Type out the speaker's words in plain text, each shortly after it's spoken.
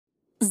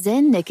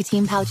Zyn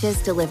nicotine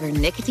pouches deliver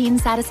nicotine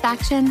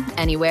satisfaction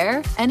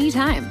anywhere,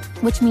 anytime,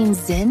 which means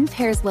Zyn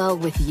pairs well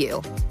with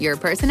you, your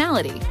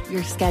personality,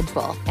 your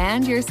schedule,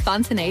 and your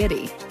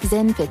spontaneity.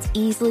 Zyn fits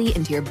easily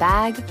into your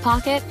bag,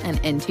 pocket, and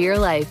into your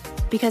life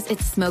because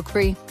it's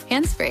smoke-free,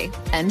 hands-free,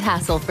 and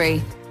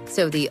hassle-free.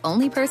 So the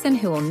only person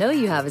who will know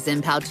you have a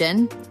Zyn pouch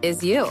in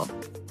is you.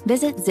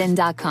 Visit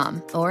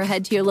Zyn.com or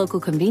head to your local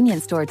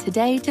convenience store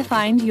today to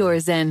find your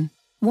Zyn.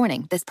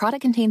 Warning, this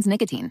product contains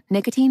nicotine.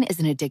 Nicotine is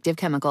an addictive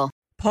chemical.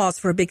 Pause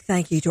for a big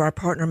thank you to our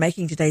partner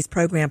making today's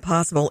program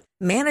possible.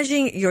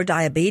 Managing your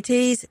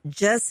diabetes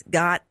just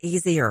got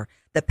easier.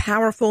 The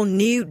powerful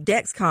new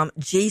Dexcom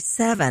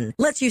G7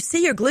 lets you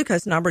see your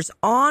glucose numbers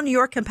on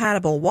your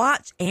compatible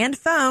watch and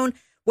phone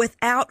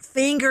without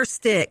finger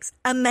sticks.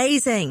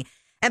 Amazing.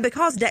 And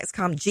because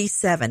Dexcom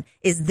G7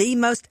 is the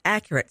most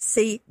accurate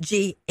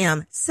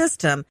CGM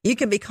system, you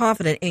can be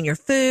confident in your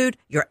food,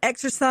 your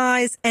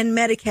exercise, and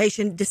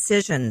medication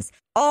decisions.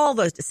 All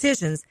those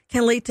decisions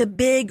can lead to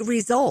big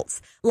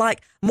results,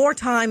 like more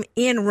time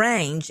in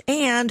range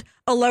and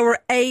a lower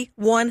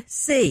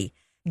A1C.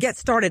 Get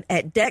started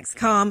at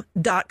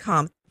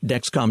Dexcom.com.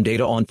 Dexcom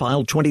data on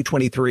file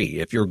 2023.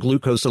 If your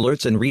glucose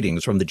alerts and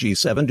readings from the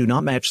G7 do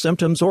not match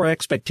symptoms or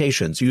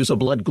expectations, use a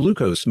blood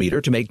glucose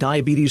meter to make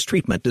diabetes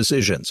treatment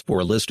decisions. For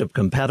a list of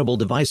compatible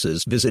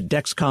devices, visit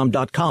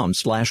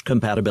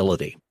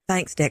Dexcom.com/compatibility.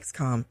 Thanks,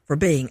 Dexcom, for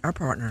being our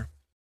partner.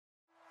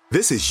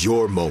 This is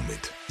your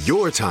moment,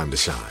 your time to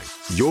shine,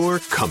 your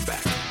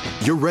comeback.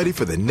 You're ready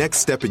for the next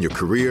step in your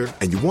career,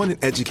 and you want an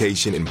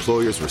education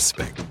employers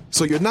respect.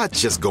 So you're not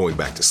just going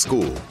back to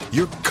school,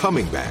 you're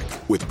coming back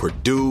with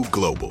Purdue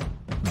Global.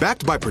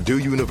 Backed by Purdue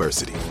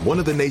University, one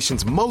of the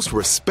nation's most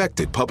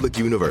respected public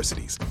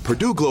universities,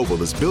 Purdue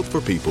Global is built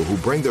for people who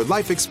bring their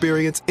life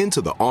experience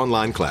into the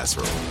online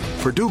classroom.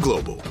 Purdue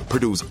Global,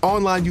 Purdue's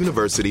online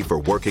university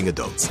for working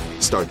adults.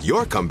 Start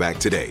your comeback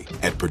today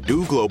at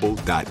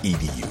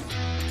purdueglobal.edu.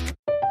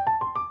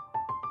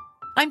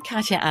 I'm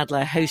Katya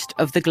Adler, host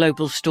of The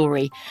Global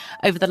Story.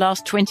 Over the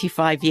last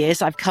 25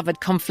 years, I've covered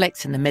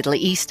conflicts in the Middle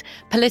East,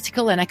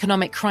 political and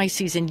economic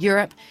crises in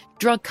Europe,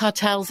 drug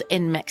cartels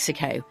in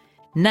Mexico.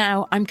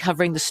 Now I'm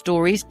covering the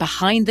stories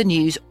behind the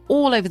news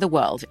all over the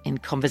world in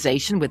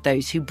conversation with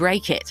those who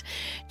break it.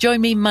 Join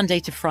me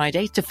Monday to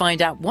Friday to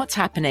find out what's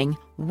happening,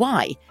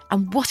 why,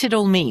 and what it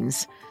all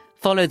means.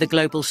 Follow The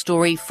Global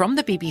Story from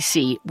the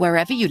BBC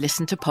wherever you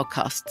listen to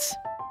podcasts.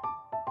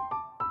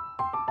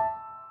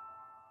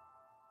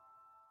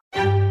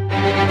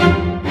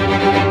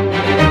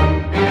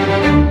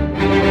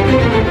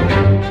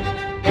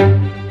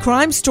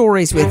 Crime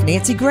Stories with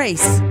Nancy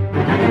Grace.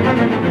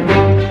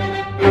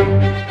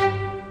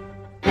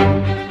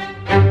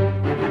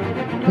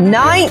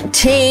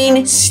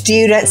 "19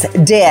 students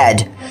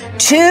dead,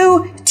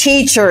 2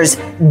 teachers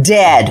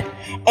dead,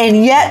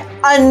 and yet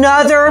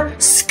another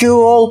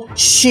school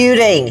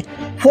shooting.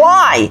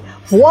 Why?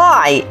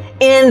 Why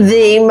in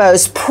the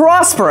most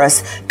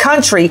prosperous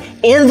country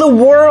in the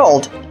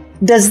world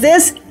does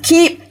this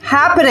keep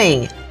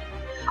happening?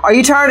 Are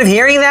you tired of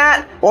hearing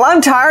that? Well, I'm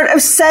tired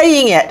of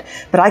saying it.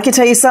 But I can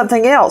tell you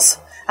something else.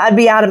 I'd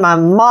be out of my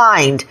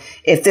mind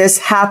if this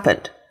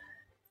happened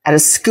at a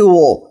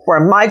school where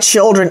my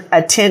children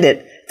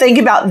attended. Think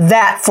about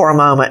that for a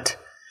moment.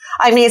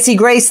 I'm Nancy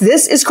Grace.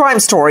 This is Crime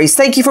Stories.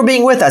 Thank you for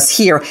being with us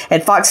here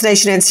at Fox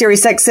Nation and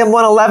Sirius XM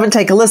 111.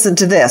 Take a listen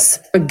to this.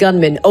 A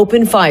gunman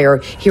opened fire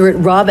here at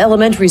Robb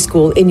Elementary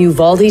School in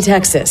Uvalde,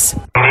 Texas.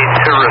 We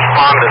need to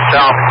respond to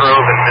South Grove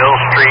and Mill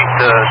Street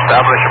to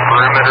establish a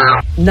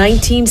perimeter.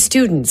 19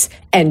 students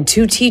and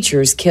 2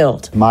 teachers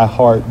killed. My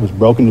heart was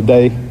broken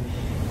today.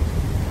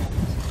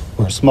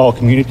 We're a small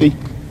community,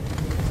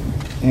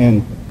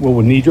 and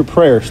we'll need your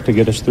prayers to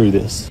get us through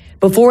this.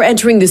 Before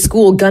entering the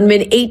school,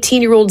 gunman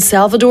 18-year-old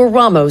Salvador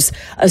Ramos,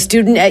 a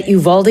student at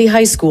Uvalde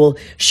High School,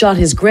 shot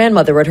his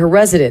grandmother at her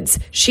residence.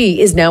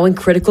 She is now in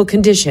critical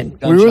condition.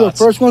 We were the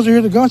first ones to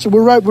hear the gunshot.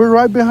 We're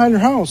right behind her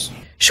house.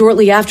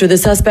 Shortly after, the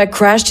suspect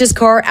crashed his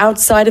car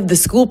outside of the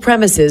school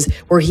premises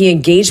where he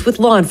engaged with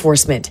law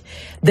enforcement.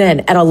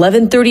 Then, at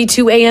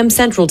 11:32 a.m.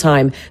 Central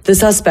Time, the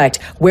suspect,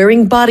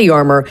 wearing body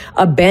armor,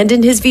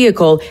 abandoned his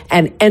vehicle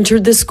and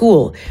entered the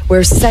school,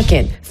 where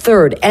 2nd,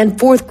 3rd, and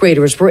 4th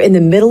graders were in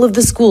the middle of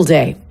the school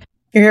day.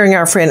 You're hearing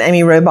our friend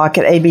Amy Robach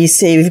at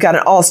ABC. We've got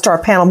an all-star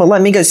panel, but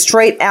let me go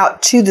straight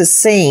out to the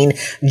scene.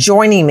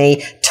 Joining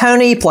me,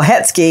 Tony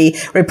Plahetsky,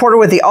 reporter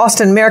with the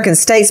Austin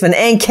American-Statesman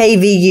and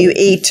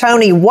KVUE.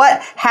 Tony,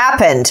 what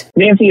happened?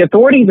 Nancy,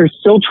 authorities are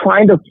still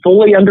trying to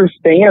fully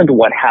understand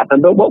what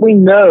happened, but what we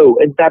know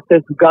is that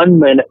this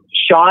gunman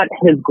shot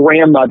his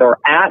grandmother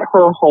at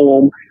her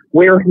home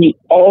where he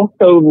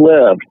also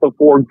lived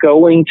before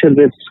going to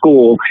this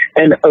school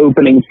and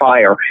opening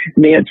fire.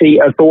 Nancy,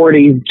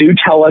 authorities do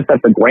tell us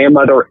that the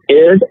grandmother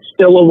is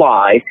still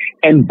alive,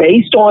 and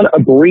based on a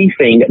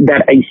briefing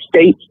that a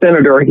state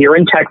senator here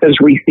in Texas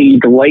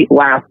received late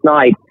last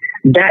night,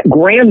 that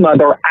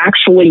grandmother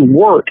actually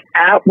worked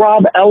at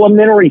Robb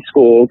Elementary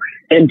School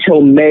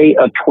until May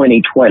of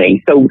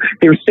 2020. So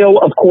they're still,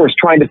 of course,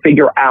 trying to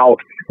figure out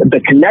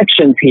the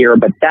connections here,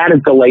 but that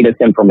is the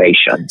latest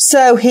information.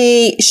 So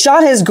he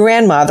shot his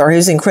grandmother,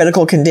 who's in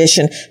critical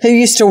condition, who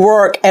used to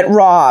work at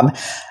Robb.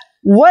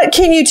 What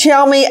can you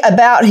tell me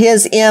about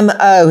his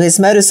MO, his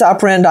modus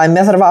operandi,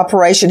 method of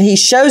operation? He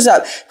shows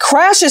up,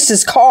 crashes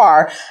his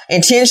car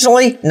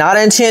intentionally, not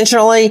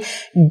intentionally,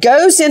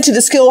 goes into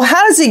the school.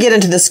 How does he get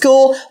into the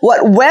school?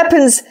 What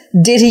weapons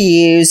did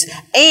he use?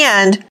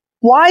 And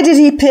why did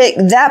he pick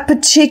that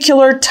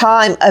particular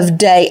time of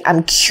day?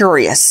 I'm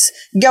curious.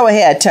 Go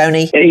ahead,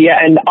 Tony.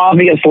 Yeah, and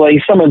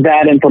obviously some of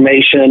that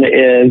information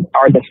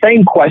are the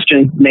same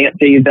questions,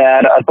 Nancy,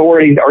 that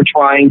authorities are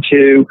trying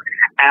to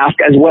ask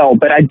as well.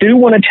 But I do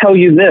want to tell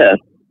you this.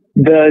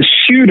 The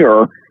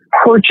shooter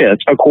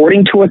purchased,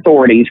 according to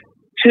authorities,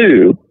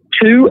 two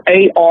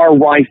AR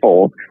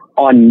rifles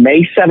on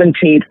May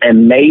 17th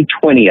and May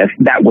 20th.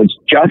 That was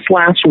just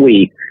last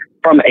week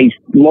from a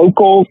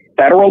local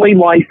federally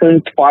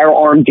licensed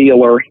firearm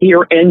dealer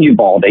here in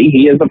Uvalde.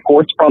 He is, of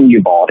course, from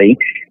Uvalde,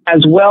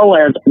 as well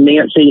as,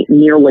 Nancy,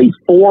 nearly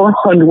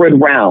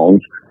 400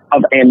 rounds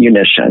of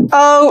ammunition.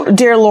 Oh,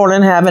 dear Lord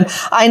in heaven.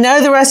 I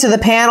know the rest of the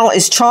panel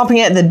is chomping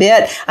at the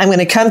bit. I'm going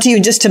to come to you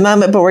in just a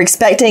moment, but we're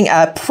expecting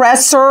a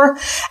presser,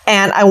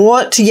 and I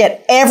want to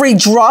get every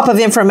drop of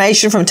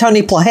information from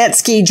Tony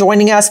Plahetsky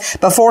joining us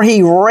before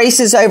he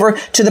races over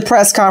to the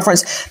press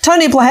conference.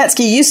 Tony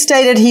Plahetsky, you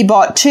stated he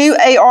bought 2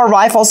 AR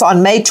rifles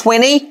on May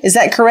 20. Is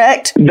that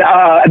correct?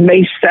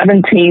 May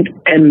 17th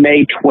and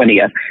May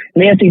 20th.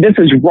 Nancy, this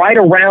is right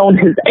around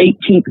his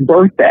 18th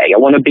birthday. I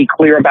want to be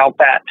clear about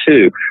that,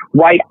 too.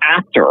 Right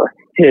after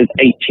his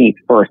 18th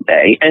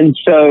birthday. And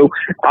so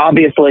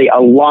obviously a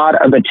lot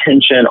of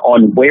attention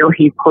on where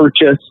he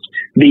purchased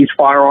these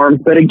firearms.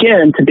 But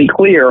again, to be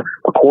clear,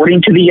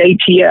 according to the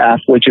ATF,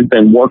 which has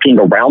been working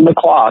around the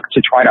clock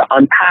to try to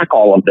unpack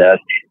all of this,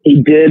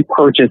 he did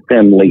purchase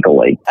them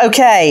legally.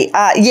 Okay.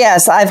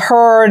 Yes, I've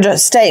heard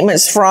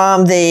statements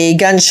from the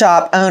gun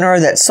shop owner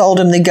that sold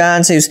him the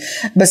guns, who's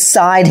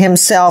beside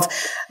himself.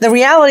 The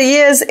reality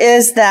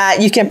is that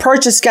you can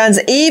purchase guns,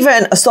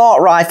 even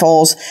assault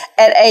rifles,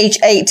 at age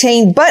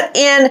 18. But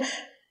in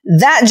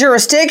that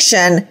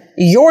jurisdiction,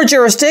 your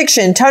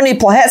jurisdiction, Tony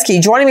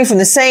Plahetsky, joining me from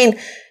the scene,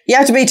 you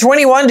have to be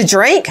 21 to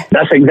drink?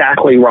 That's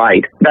exactly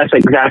right. That's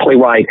exactly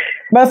right.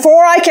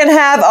 Before I can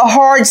have a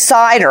hard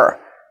cider,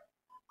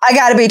 I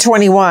got to be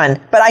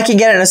 21, but I can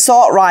get an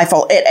assault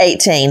rifle at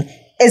 18.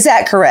 Is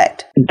that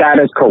correct? That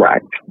is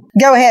correct.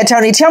 Go ahead,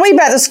 Tony. Tell me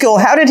about the school.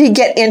 How did he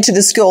get into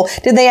the school?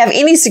 Did they have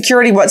any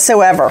security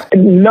whatsoever?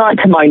 Not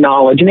to my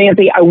knowledge.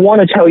 Nancy, I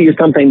want to tell you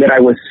something that I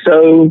was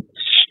so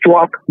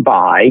struck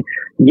by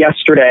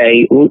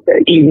yesterday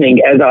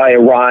evening as I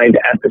arrived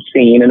at the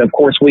scene. And of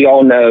course, we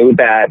all know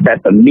that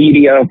the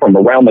media from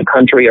around the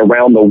country,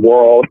 around the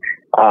world,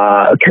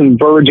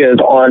 converges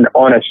on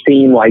a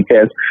scene like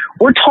this.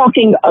 We're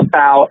talking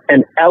about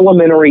an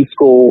elementary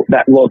school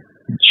that looks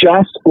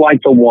just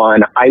like the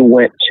one I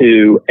went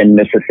to in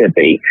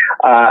Mississippi.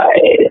 A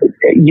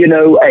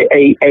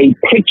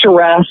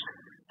picturesque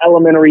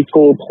elementary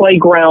school,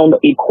 playground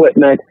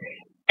equipment.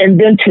 And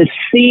then to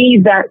see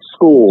that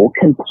school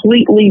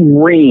completely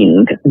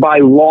ringed by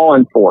law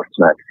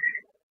enforcement,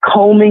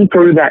 combing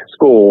through that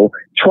school,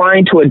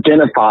 trying to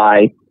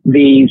identify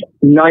these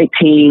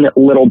 19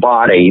 little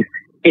bodies,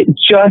 it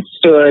just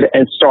stood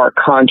in stark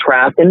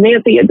contrast. And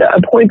Nancy,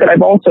 a point that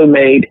I've also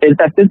made is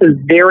that this is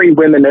very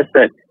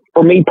reminiscent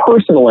for me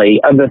personally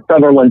of the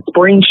Sutherland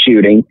Springs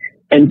shooting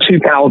in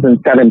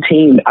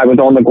 2017. I was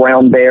on the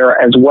ground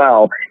there as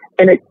well.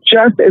 And it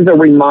just is a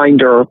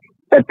reminder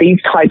that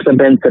these types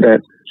of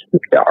incidents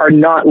are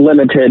not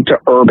limited to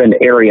urban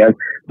areas,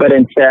 but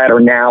instead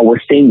we're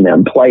seeing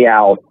them play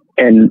out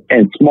in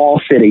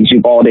small cities.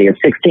 Uvalde is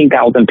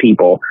 16,000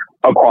 people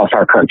across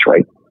our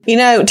country. You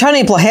know,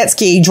 Tony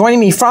Plahetsky joining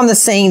me from the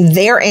scene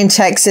there in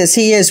Texas.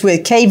 He is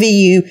with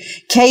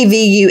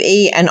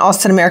KVUE, and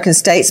Austin American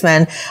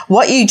Statesman.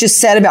 What you just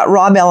said about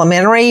Robb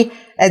Elementary,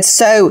 it's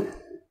so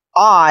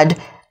odd.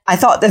 I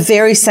thought the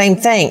very same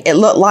thing. It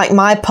looked like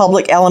my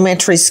public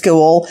elementary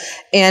school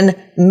in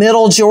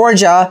Middle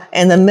Georgia,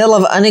 in the middle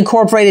of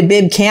unincorporated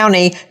Bibb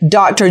County.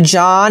 Dr.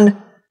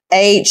 John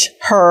H.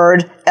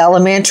 Hurd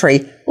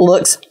Elementary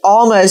looks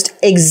almost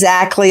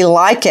exactly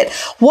like it.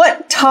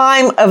 What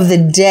time of the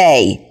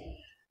day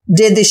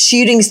did the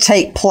shootings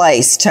take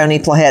place, Tony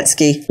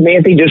Plahetsky?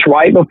 Nancy, just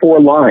right before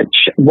lunch,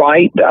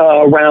 right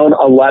around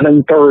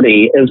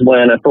 11:30 is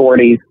when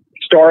authorities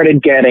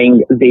started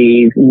getting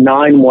these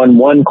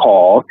 911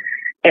 calls,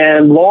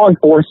 and law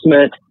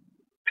enforcement,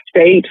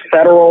 state,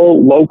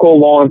 federal, local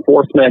law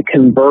enforcement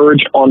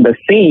converged on the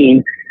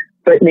scene.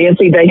 But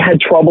Nancy, they had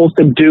trouble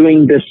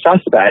subduing this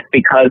suspect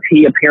because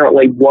he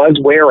apparently was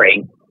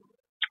wearing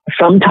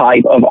some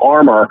type of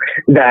armor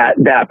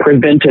that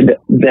prevented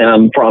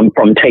them from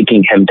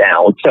taking him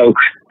down. So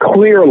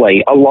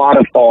clearly a lot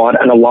of thought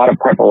and a lot of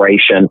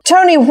preparation.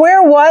 Tony,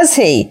 where was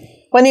he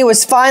when he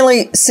was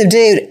finally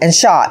subdued and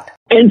shot?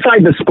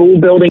 Inside the school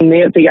building,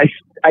 Nancy.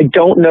 I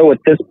don't know at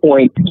this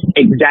point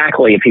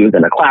exactly if he was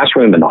in a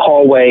classroom, in the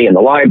hallway, in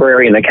the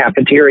library, in the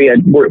cafeteria.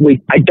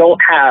 I don't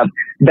have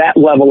that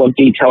level of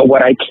detail.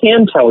 What I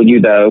can tell you,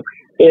 though,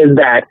 is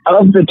that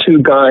of the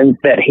two guns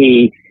that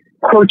he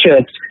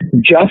purchased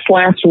just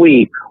last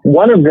week,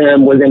 one of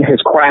them was in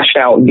his crashed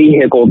out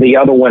vehicle. The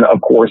other one,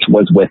 of course,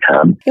 was with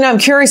him. I'm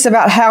curious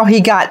about how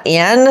he got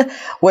in,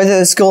 whether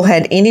the school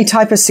had any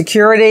type of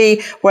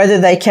security, whether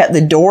they kept the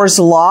doors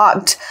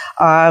locked.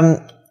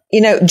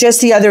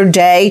 Just the other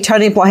day,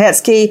 Tony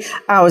Plahetsky,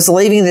 I was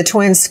leaving the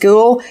twin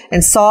school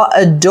and saw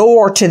a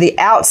door to the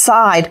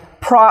outside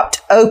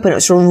propped open. It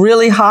was a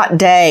really hot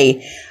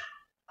day.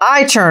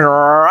 I turned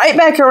right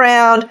back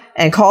around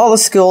and called the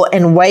school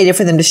and waited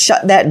for them to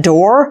shut that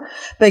door,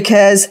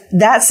 because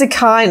that's the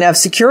kind of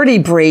security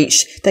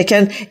breach that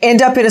can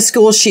end up in a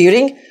school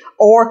shooting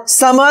or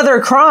some other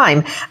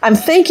crime. I'm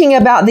thinking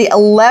about the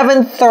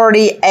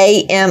 11:30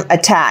 a.m.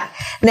 attack.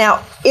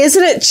 Now,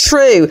 isn't it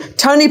true,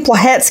 Tony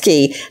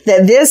Plahetsky,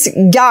 that this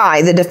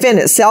guy, the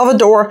defendant,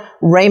 Salvador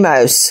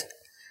Ramos,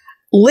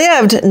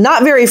 lived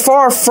not very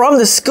far from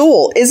the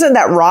school? Isn't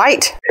that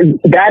right?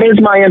 That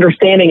is my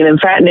understanding. And in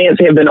fact,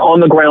 Nancy, have been on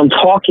the ground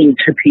talking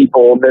to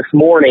people this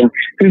morning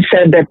who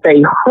said that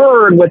they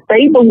heard what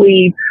they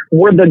believe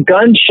were the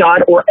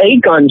gunshot or a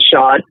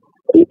gunshot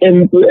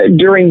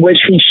during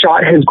which he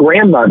shot his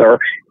grandmother,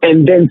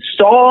 and then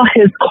saw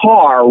his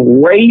car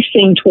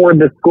racing toward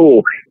the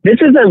school. This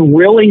is a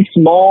really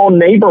small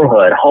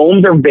neighborhood.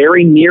 Homes are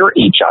very near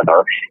each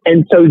other.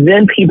 And so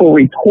then people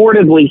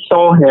reportedly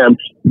saw him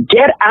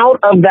get out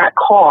of that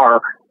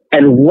car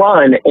and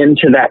run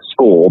into that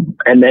school.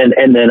 And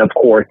then of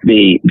course,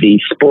 the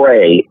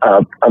spray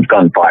of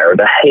gunfire,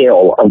 the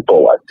hail of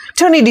bullets.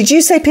 Tony, did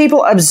you say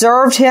people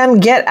observed him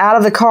get out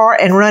of the car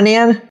and run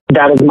in?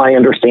 That is my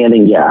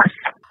understanding, yes.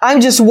 I'm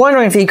just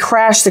wondering if he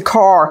crashed the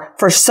car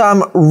for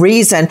some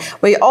reason.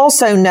 We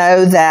also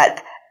know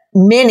that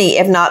many,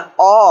 if not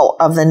all,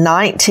 of the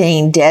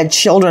 19 dead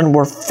children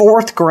were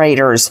fourth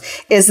graders.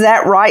 Is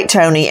that right,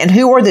 Tony? And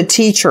who are the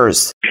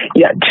teachers?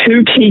 Yeah,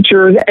 2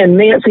 teachers. And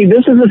Nancy,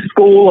 this is a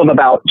school of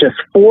about just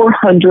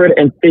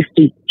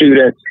 450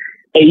 students,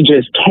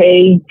 ages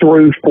K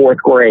through fourth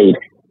grade.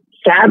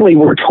 Sadly,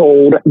 we're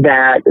told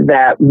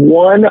that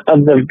one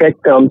of the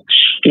victims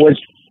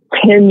was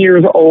 10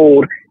 years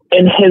old,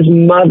 and his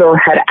mother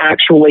had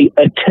actually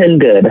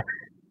attended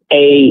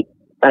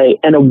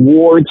an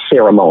award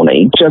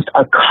ceremony just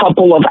a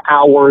couple of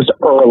hours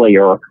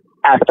earlier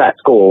at that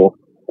school.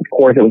 Of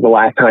course, it was the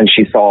last time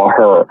she saw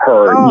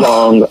her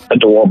young,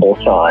 adorable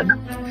son.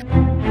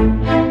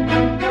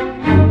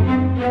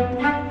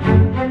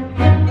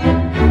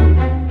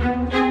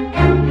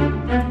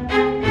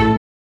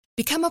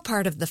 Become a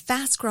part of the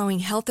fast-growing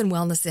health and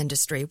wellness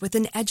industry with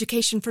an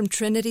education from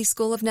Trinity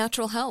School of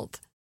Natural Health.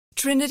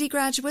 Trinity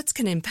graduates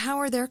can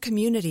empower their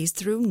communities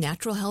through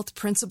natural health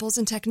principles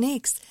and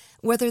techniques,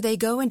 whether they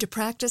go into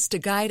practice to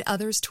guide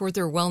others toward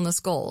their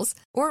wellness goals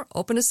or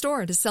open a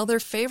store to sell their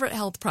favorite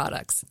health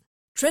products.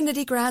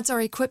 Trinity grads are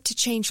equipped to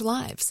change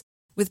lives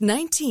with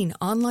 19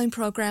 online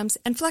programs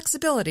and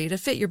flexibility to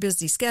fit your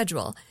busy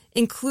schedule,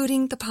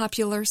 including the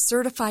popular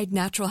Certified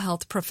Natural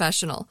Health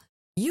Professional.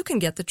 You can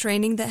get the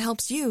training that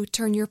helps you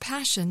turn your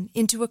passion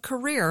into a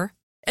career.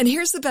 And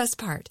here's the best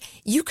part.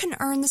 You can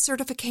earn the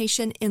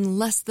certification in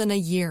less than a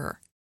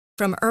year.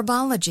 From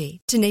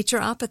herbology to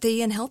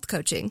naturopathy and health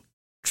coaching,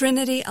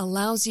 Trinity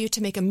allows you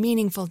to make a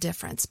meaningful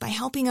difference by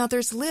helping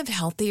others live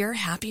healthier,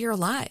 happier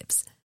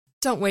lives.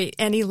 Don't wait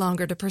any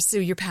longer to pursue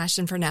your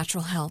passion for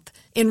natural health.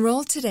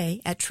 Enroll today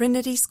at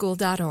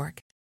trinityschool.org.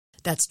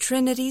 That's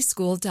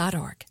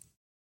trinityschool.org.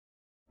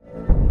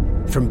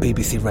 From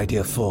BBC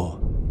Radio 4,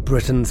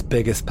 Britain's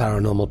biggest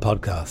paranormal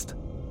podcast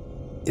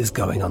is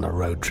going on a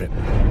road trip.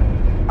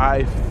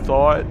 I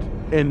thought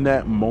in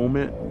that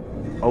moment,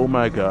 oh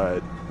my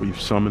God, we've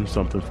summoned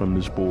something from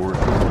this board.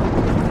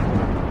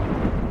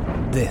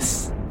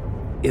 This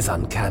is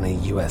Uncanny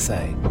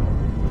USA.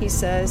 He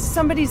says,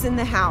 somebody's in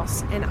the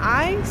house, and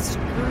I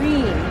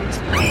screamed.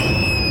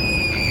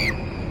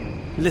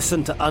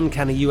 Listen to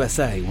Uncanny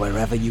USA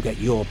wherever you get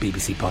your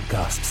BBC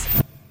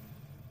podcasts,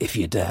 if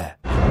you dare.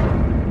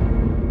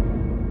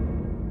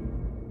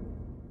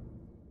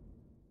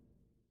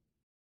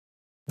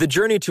 The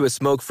journey to a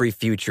smoke-free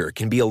future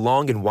can be a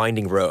long and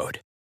winding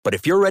road. But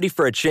if you're ready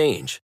for a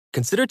change,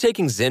 consider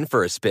taking Zyn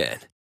for a spin.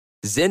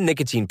 Zyn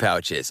nicotine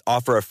pouches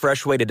offer a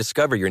fresh way to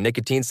discover your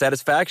nicotine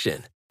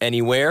satisfaction.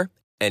 Anywhere,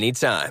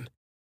 anytime.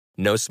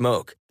 No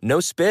smoke,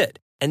 no spit,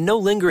 and no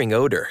lingering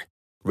odor.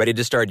 Ready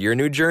to start your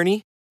new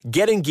journey?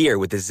 Get in gear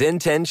with the Zyn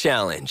 10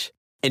 Challenge.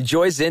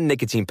 Enjoy Zyn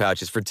nicotine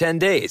pouches for 10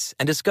 days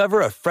and discover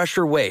a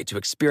fresher way to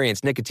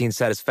experience nicotine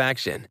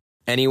satisfaction.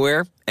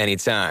 Anywhere,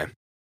 anytime.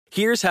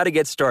 Here's how to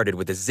get started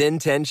with the Zyn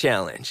 10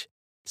 Challenge.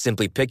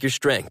 Simply pick your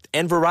strength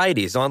and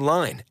varieties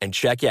online and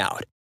check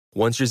out.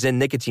 Once your Zyn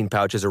nicotine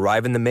pouches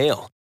arrive in the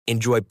mail,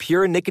 enjoy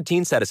pure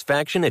nicotine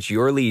satisfaction at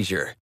your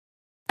leisure.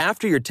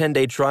 After your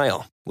 10-day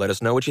trial, let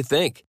us know what you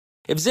think.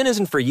 If Zyn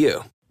isn't for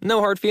you,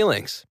 no hard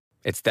feelings.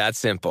 It's that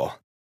simple.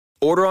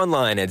 Order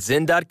online at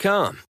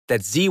Zyn.com.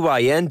 That's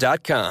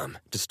ZYN.com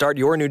to start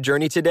your new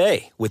journey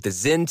today with the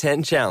Zyn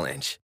 10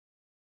 Challenge.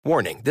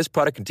 Warning, this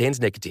product contains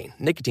nicotine.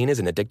 Nicotine is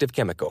an addictive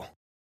chemical.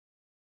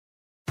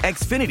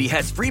 Xfinity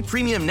has free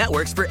premium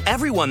networks for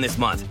everyone this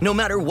month, no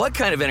matter what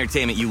kind of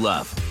entertainment you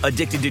love.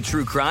 Addicted to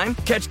true crime?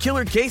 Catch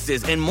killer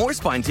cases and more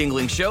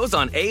spine-tingling shows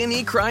on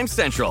A&E Crime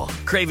Central.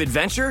 Crave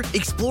adventure?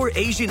 Explore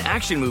Asian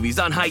action movies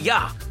on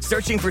Hi-Ya.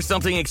 Searching for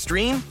something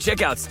extreme?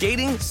 Check out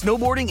skating,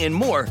 snowboarding, and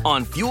more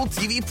on Fuel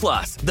TV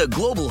Plus, the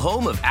global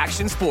home of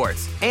action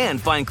sports.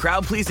 And find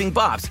crowd-pleasing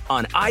bops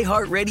on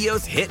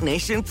iHeartRadio's Hit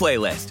Nation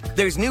playlist.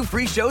 There's new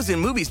free shows and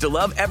movies to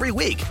love every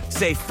week.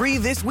 Say free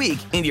this week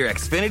in your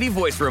Xfinity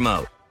voice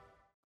remote.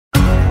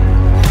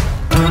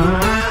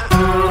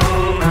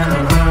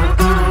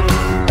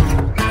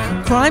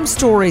 Crime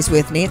Stories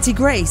with Nancy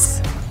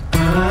Grace.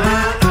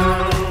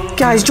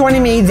 Guys,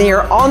 joining me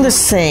there on the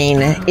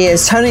scene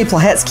is Tony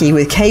Plahetsky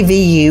with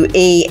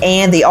KVUE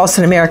and the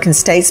Austin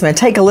American-Statesman.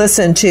 Take a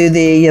listen to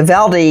the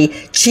Uvalde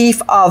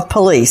Chief of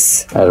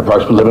Police. At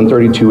approximately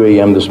 11:32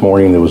 a.m. this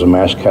morning, there was a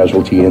mass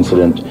casualty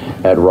incident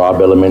at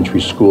Robb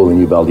Elementary School in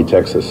Uvalde,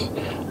 Texas.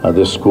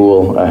 This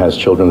school has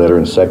children that are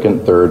in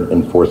 2nd, 3rd,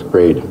 and 4th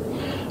grade.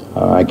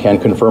 I can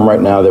confirm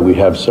right now that we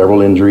have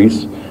several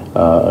injuries,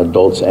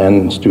 adults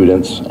and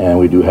students, and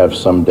we do have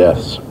some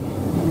deaths.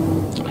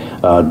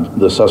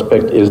 The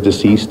suspect is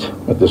deceased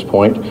at this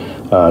point.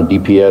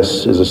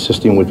 DPS is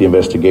assisting with the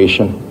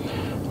investigation,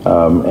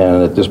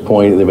 and at this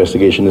point, the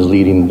investigation is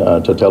leading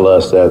to tell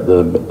us that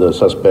the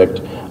suspect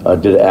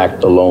did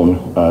act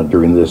alone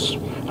during this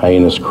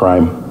heinous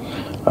crime.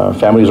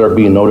 Families are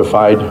being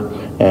notified,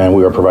 and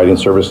we are providing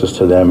services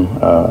to them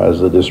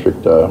as the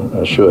district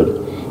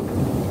should.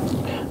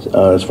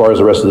 As far as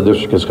the rest of the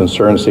district is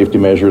concerned, safety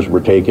measures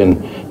were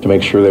taken to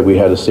make sure that we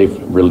had a safe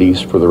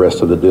release for the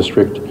rest of the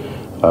district,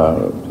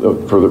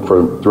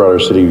 throughout our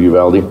city of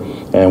Uvalde.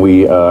 And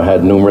we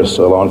had numerous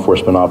law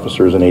enforcement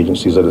officers and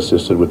agencies that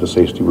assisted with the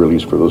safety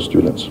release for those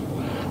students.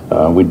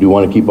 We do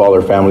want to keep all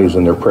their families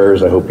in their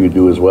prayers. I hope you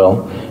do as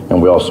well.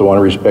 And we also want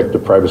to respect the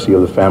privacy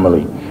of the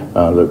family.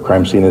 The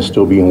crime scene is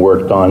still being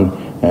worked on.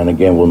 And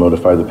again, we'll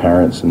notify the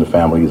parents and the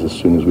families as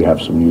soon as we have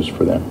some news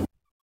for them.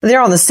 There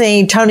on the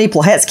scene, Tony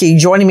Plahetsky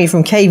joining me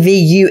from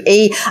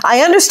KVUE. I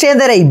understand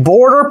that a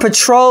Border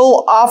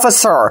Patrol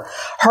officer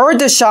heard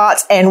the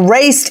shots and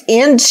raced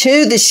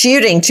into the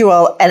shooting, to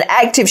an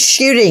active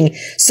shooting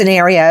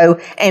scenario,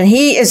 and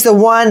he is the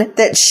one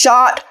that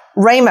shot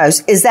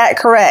Ramos. Is that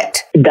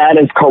correct? That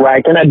is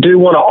correct. And I do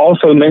want to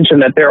also mention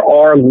that there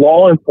are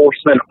law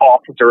enforcement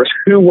officers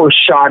who were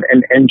shot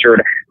and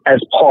injured as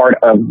part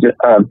of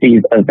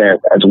these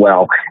events as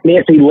well.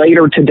 Nancy,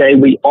 later today,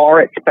 we are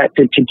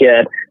expected to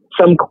get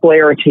some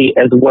clarity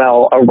as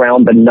well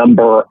around the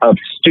number of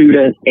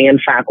students and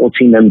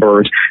faculty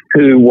members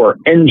who were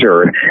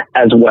injured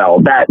as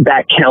well.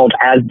 That count,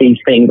 as these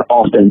things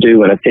often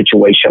do in a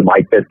situation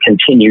like this,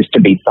 continues to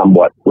be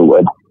somewhat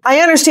fluid. I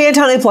understand,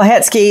 Tony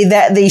Plahetsky,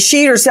 that the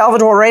shooter,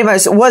 Salvador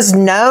Ramos, was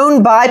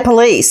known by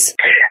police.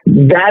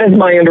 That is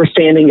my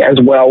understanding as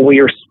well.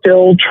 We are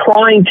still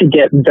trying to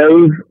get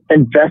those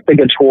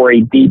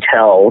investigatory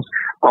details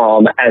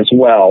as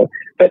well.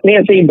 But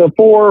Nancy,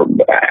 before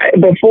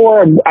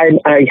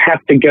I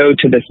have to go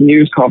to this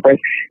news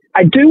conference,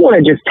 I do want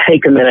to just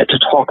take a minute to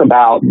talk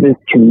about this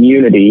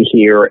community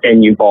here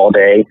in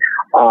Uvalde,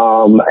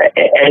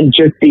 and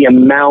just the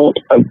amount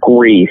of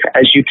grief.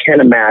 As you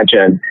can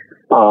imagine,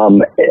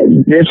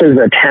 this is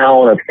a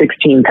town of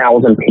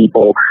 16,000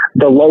 people.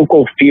 The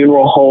local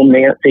funeral home,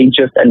 Nancy,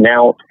 just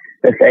announced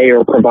that they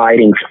are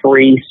providing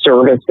free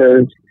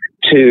services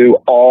to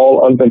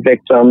all of the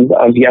victims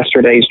of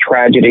yesterday's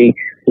tragedy,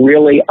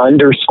 really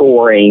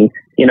underscoring,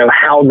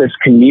 how this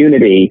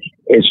community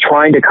is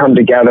trying to come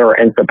together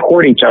and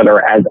support each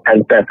other as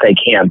best they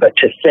can. But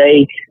to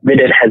say that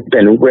it has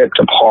been ripped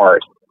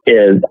apart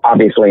is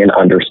obviously an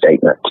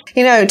understatement.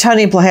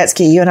 Tony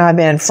Plahetsky, you and I have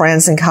been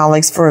friends and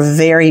colleagues for a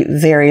very,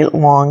 very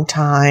long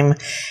time.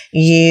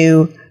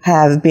 You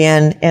have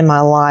been in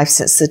my life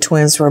since the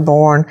twins were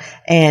born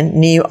and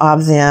knew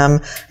of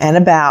them and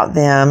about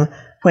them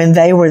when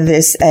they were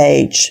this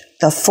age,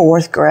 the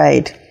 4th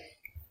grade.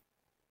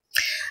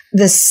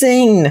 The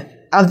scene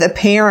of the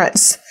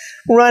parents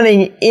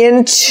running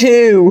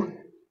into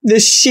the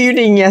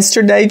shooting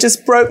yesterday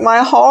just broke my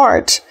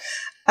heart.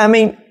 I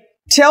mean,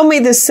 tell me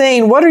the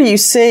scene. What are you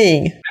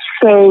seeing?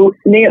 So,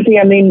 Nancy,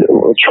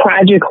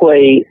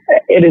 tragically,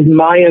 it is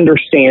my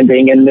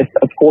understanding, and this,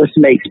 of course,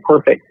 makes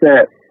perfect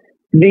sense,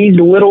 these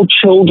little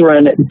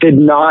children did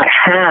not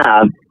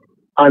have,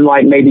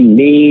 unlike maybe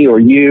me or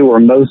you or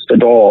most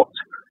adults,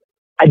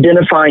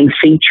 identifying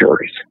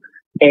features.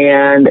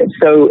 And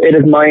so it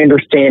is my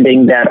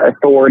understanding that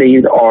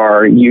authorities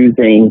are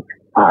using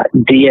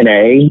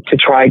DNA to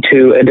try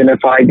to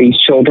identify these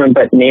children.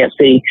 But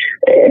Nancy,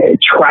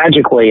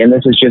 tragically, and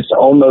this is just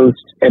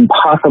almost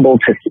impossible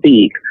to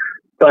speak,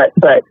 but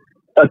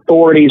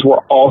authorities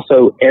were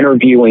also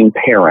interviewing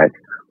parents.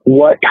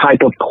 What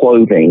type of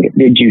clothing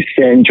did you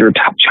send your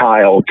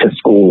child to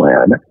school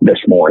in this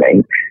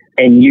morning?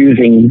 and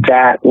using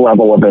that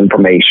level of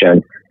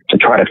information to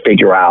try to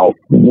figure out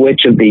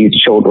which of these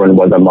children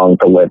was among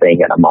the living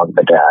and among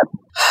the dead.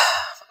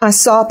 I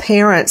saw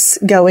parents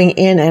going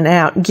in and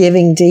out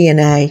giving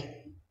DNA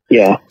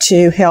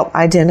to help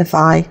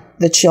identify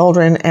the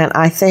children, and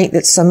I think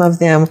that some of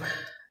them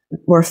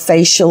were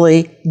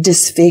facially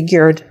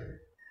disfigured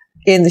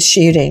in the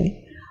shooting.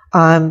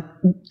 The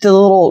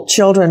little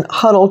children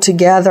huddled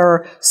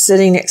together,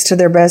 sitting next to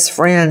their best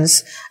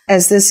friends,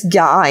 as this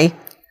guy,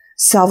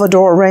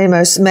 Salvador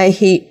Ramos, may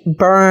he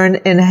burn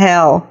in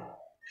hell,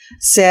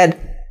 said,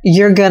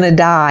 "You're going to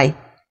die,"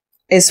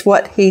 is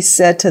what he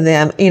said to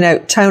them. You know,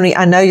 Tony,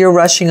 I know you're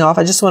rushing off.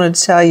 I just wanted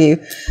to tell you,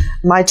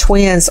 my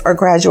twins are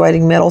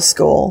graduating middle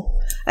school.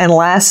 And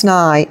last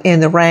night in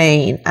the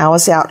rain, I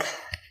was out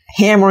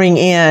hammering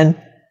in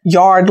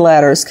yard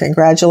letters,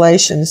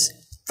 congratulations,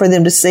 for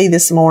them to see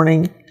this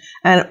morning.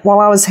 And while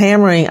I was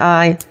hammering,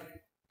 I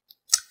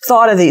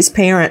thought of these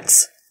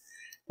parents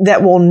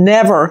that will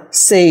never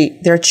see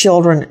their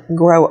children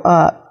grow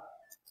up.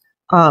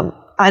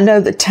 I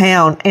know the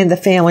town and the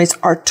families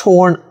are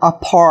torn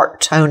apart,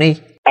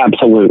 Tony.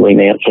 Absolutely,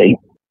 Nancy.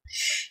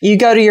 You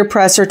go to your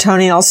presser,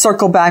 Tony, and I'll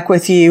circle back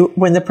with you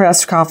when the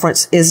press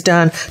conference is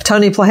done.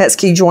 Tony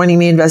Plahetsky joining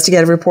me,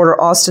 investigative reporter,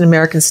 Austin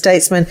American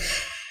Statesman,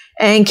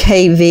 and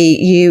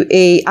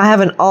KVUE. I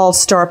have an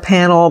all-star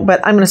panel,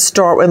 but I'm going to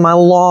start with my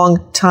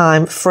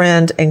longtime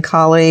friend and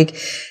colleague,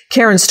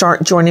 Karen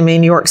Stark, joining me,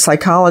 New York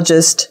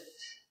psychologist.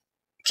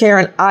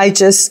 Karen, I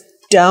just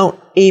don't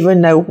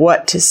even know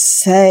what to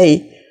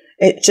say.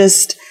 It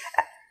just,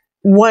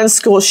 one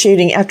school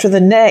shooting after the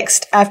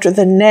next,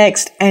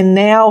 and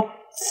now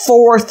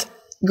fourth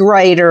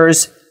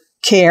graders,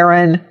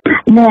 Karen.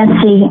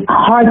 Nancy,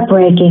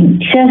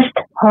 heartbreaking, just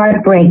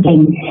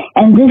heartbreaking.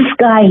 And this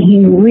guy,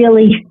 he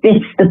really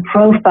fits the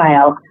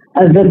profile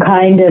of the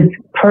kind of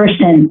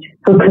person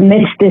who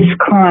commits this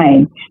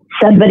crime.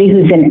 Somebody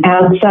who's an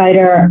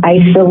outsider,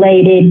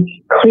 isolated,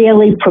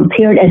 clearly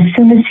prepared. As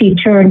soon as he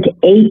turned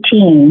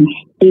 18,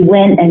 he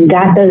went and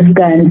got those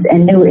guns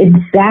and knew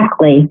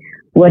exactly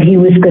what he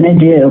was going to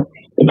do.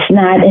 It's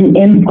not an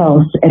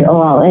impulse at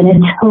all. And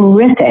it's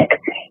horrific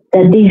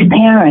that these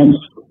parents,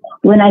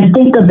 when I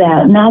think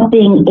about not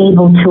being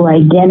able to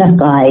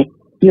identify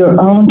your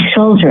own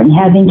children,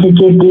 having to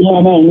give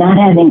DNA, not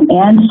having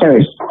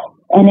answers.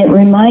 And it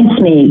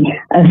reminds me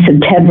of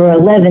September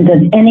 11th,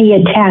 of any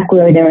attack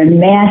where there are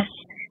mass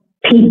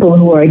people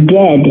who are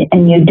dead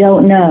and you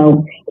don't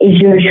know, is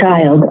your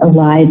child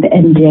alive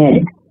and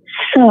dead?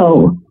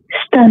 So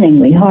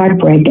stunningly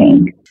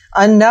heartbreaking.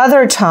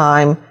 Another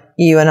time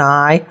you and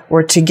I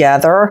were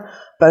together,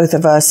 both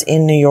of us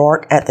in New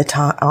York at the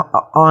time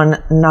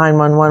on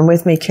 911.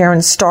 With me,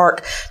 Karen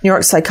Stark, New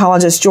York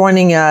psychologist,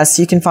 joining us.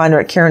 You can find her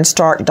at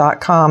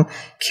KarenStark.com,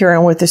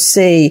 Karen with a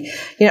C.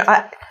 You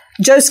know,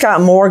 Joe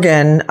Scott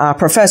Morgan,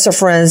 professor of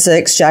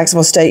forensics,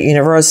 Jacksonville State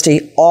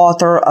University,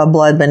 author of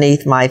Blood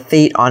Beneath My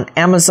Feet on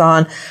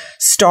Amazon,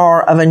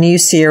 star of a new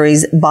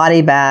series,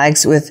 Body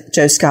Bags, with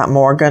Joe Scott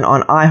Morgan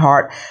on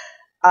iHeart.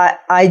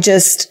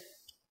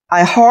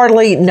 I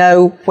hardly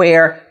know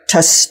where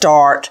to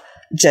start,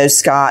 Joe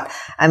Scott.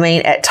 I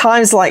mean, at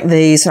times like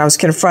these, when I was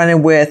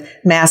confronted with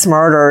mass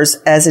murders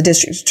as a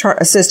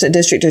assistant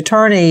district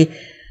attorney,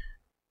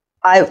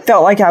 I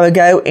felt like I would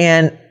go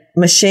in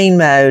machine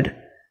mode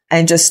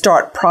and just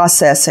start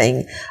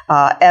processing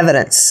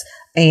evidence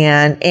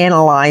and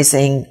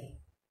analyzing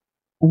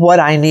what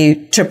I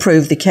knew to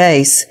prove the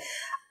case.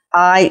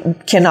 I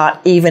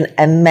cannot even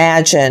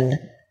imagine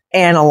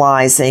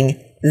analyzing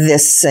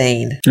this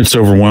scene. It's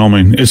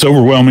overwhelming. It's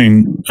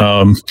overwhelming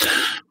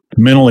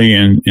mentally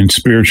and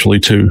spiritually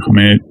too. I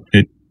mean,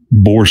 it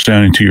bores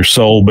down into your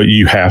soul, but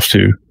you have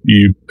to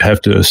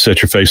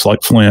set your face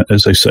like flint,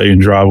 as they say,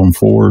 and drive them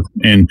forward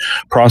and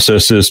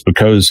process this,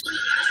 because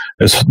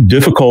as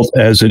difficult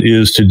as it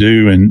is to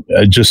do, and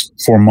just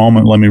for a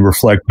moment, let me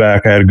reflect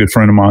back. I had a good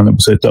friend of mine that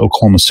was at the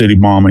Oklahoma City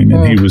bombing,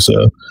 and he was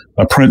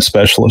a print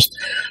specialist,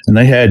 and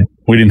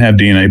we didn't have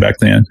DNA back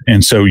then.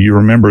 And so you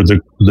remember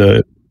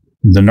the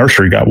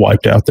nursery got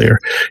wiped out there.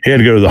 He had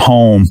to go to the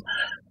home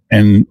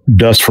and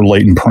dust for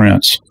latent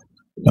prints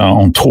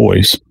on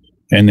toys,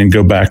 and then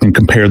go back and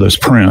compare those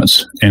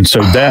prints. And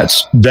so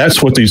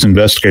that's what these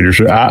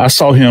investigators are. I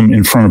saw him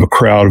in front of a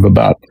crowd of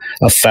about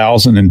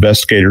 1,000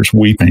 investigators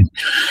weeping.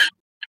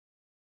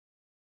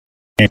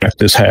 And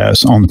this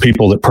has on the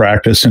people that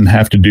practice and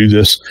have to do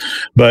this.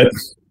 But,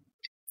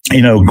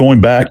 you know,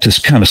 going back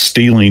to kind of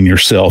steeling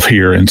yourself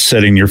here and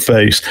setting your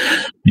face,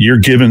 you're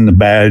given the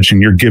badge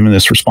and you're given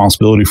this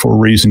responsibility for a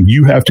reason.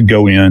 You have to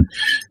go in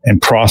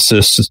and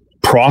process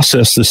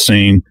the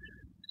scene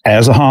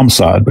as a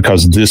homicide,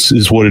 because this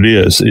is what it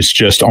is. It's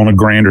just on a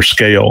grander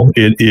scale.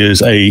 It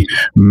is a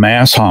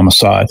mass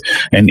homicide.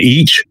 And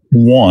each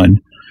one,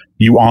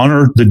 you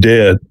honor the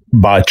dead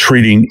by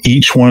treating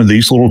each one of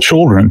these little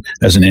children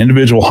as an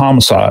individual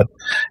homicide.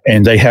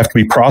 And they have to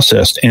be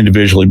processed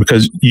individually,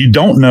 because you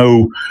don't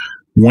know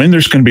when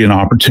there's going to be an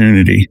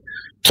opportunity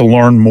to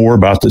learn more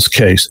about this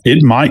case.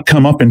 It might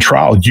come up in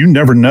trial. You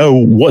never know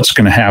what's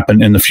going to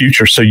happen in the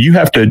future. So you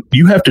have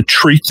to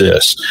treat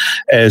this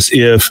as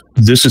if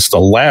this is the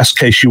last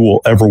case you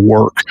will ever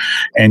work.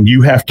 And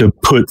you have to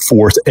put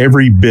forth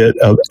every bit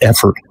of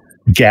effort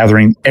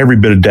gathering every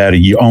bit of data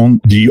you own.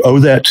 Do you owe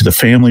that to the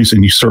families?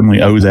 And you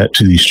certainly owe that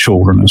to these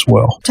children as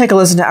well. Take a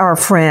listen to our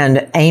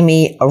friend,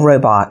 Amy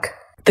Robach.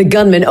 The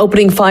gunman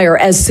opening fire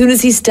as soon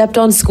as he stepped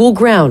on school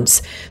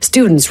grounds.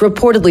 Students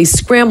reportedly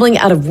scrambling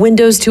out of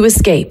windows to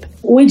escape.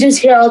 We just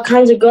hear all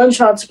kinds of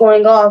gunshots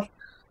going off,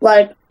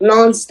 like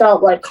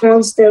nonstop, like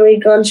constantly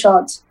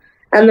gunshots.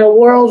 And then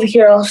we're over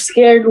here all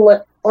scared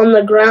on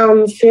the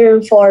ground,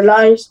 fearing for our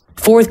lives.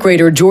 Fourth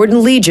grader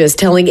Jordan Legis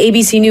telling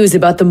ABC News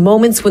about the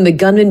moments when the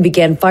gunman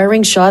began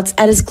firing shots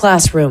at his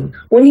classroom.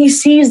 When he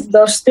sees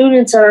the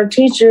students and our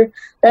teacher,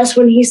 that's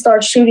when he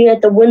starts shooting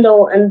at the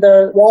window and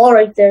the wall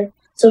right there.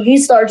 So he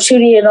starts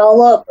shooting it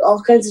all up.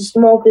 All kinds of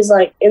smoke is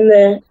like in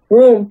the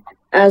room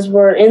as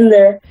we're in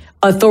there.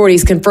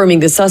 Authorities confirming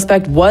the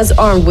suspect was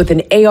armed with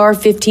an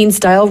AR-15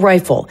 style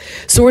rifle.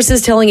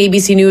 Sources telling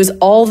ABC News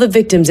all the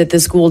victims at the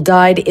school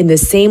died in the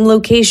same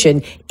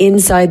location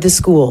inside the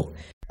school.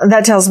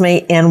 That tells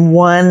me in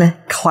one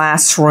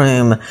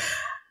classroom.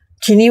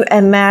 Can you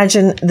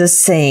imagine the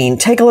scene?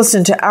 Take a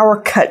listen to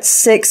our Cut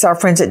 6, our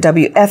friends at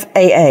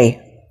WFAA.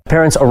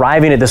 Parents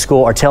arriving at the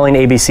school are telling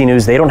ABC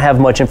News they don't have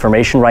much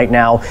information right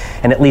now,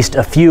 and at least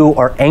a few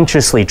are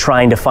anxiously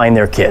trying to find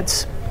their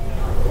kids.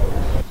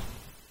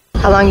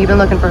 How long have you been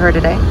looking for her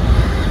today?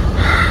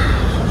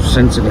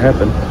 Since it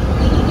happened.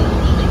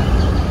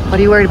 What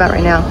are you worried about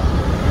right now?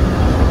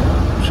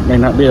 She may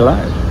not be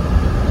alive.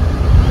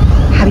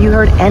 Have you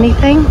heard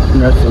anything?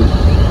 Nothing.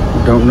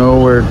 Don't know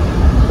where,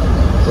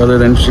 other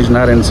than she's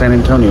not in San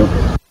Antonio.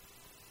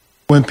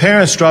 When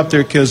parents drop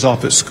their kids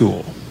off at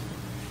school,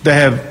 they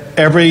have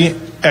every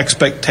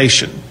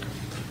expectation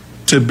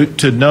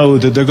to know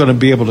that they're going to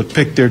be able to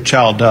pick their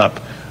child up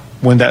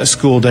when that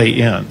school day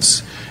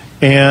ends.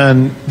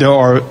 And there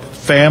are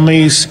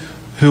families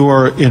who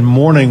are in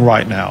mourning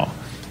right now,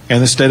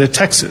 and the state of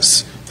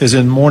Texas is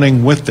in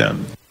mourning with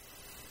them.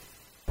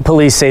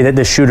 Police say that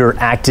the shooter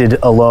acted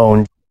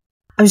alone.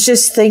 I was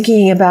just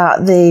thinking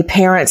about the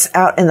parents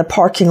out in the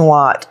parking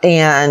lot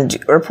and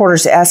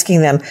reporters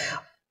asking them,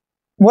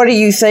 what are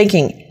you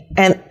thinking?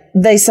 And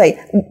they say,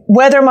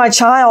 whether my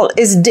child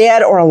is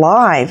dead or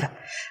alive.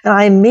 And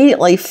I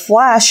immediately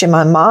flash in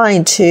my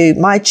mind to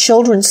my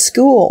children's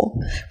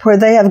school where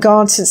they have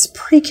gone since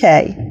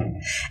pre-K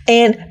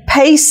and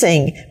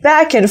pacing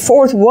back and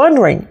forth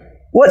wondering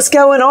what's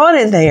going on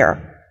in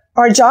there.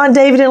 Are John,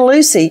 David, and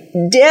Lucy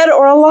dead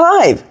or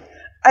alive?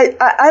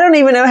 I don't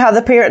even know how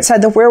the parents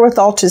had the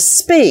wherewithal to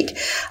speak.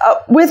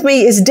 With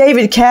me is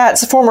David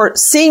Katz, former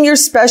senior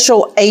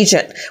special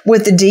agent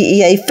with the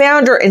DEA,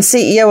 founder and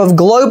CEO of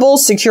Global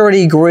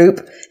Security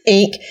Group,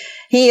 Inc.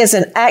 He is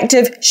an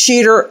active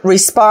shooter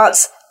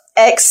response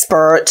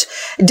expert.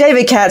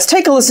 David Katz,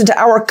 take a listen to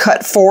our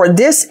Cut 4.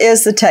 This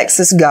is the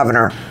Texas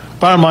governor.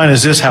 Bottom line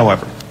is this,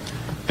 however,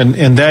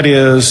 and that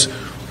is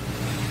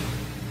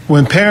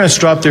when parents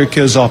drop their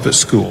kids off at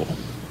school,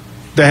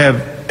 they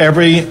have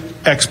every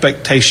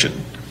expectation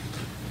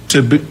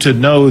to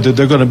know that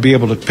they're going to be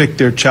able to pick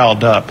their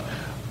child up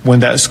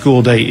when that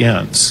school day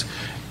ends.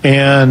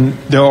 And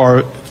there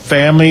are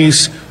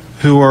families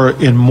who are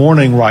in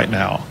mourning right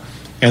now,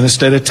 and the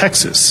state of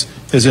Texas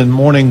is in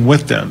mourning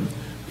with them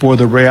for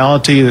the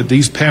reality that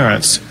these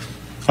parents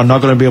are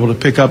not going to be able to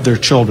pick up their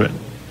children.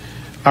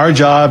 Our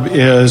job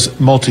is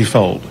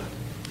multifold.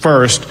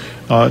 First,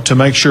 to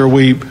make sure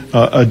we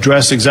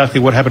address exactly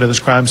what happened at this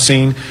crime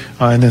scene,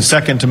 and then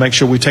second, to make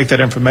sure we take that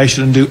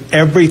information and do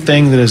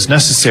everything that is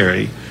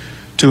necessary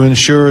to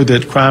ensure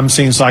that crime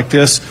scenes like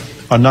this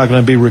are not going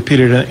to be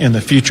repeated in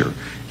the future,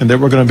 and that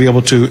we're going to be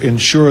able to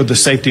ensure the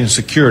safety and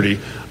security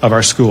of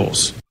our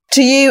schools.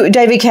 To you,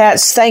 David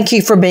Katz, thank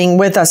you for being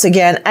with us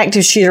again,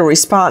 active shooter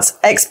response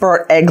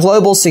expert at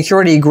Global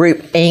Security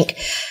Group, Inc.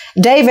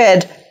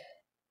 David,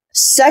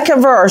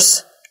 second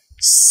verse,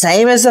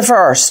 same as the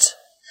first.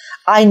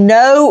 I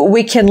know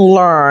we can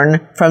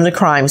learn from the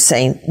crime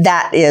scene.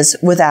 That is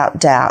without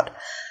doubt.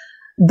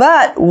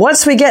 But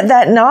once we get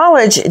that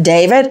knowledge,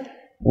 David,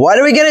 what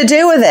are we going to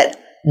do with it?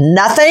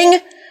 Nothing?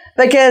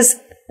 Because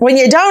when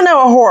you don't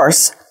know a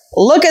horse,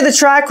 look at the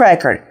track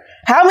record.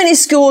 How many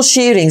school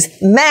shootings,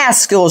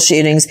 mass school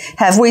shootings,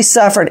 have we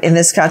suffered in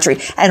this country?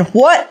 And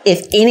what,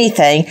 if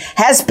anything,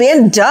 has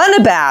been done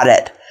about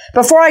it?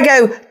 Before I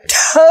go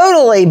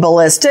totally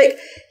ballistic,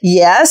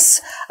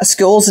 yes,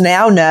 schools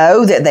now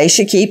know that they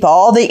should keep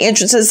all the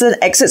entrances and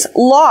exits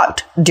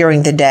locked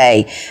during the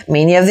day.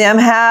 Many of them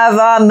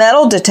have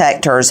metal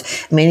detectors.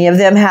 Many of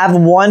them have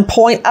one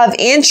point of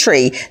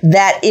entry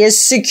that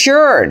is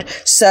secured,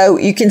 so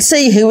you can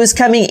see who is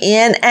coming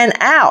in and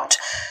out.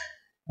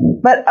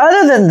 But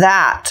other than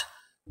that,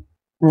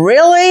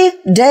 really,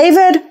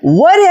 David,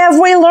 what have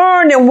we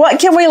learned and what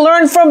can we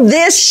learn from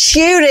this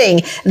shooting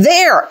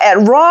there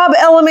at Robb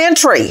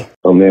Elementary?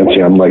 Well,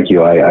 Nancy, I'm like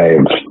you.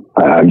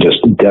 I'm just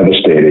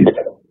devastated.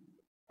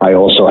 I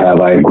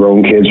have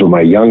grown kids with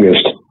my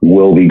youngest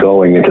will be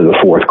going into the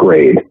 4th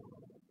grade.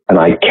 And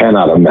I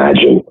cannot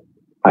imagine.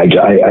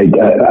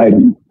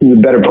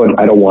 Better put,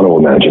 I don't want to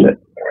imagine it.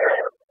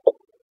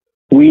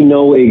 We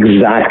know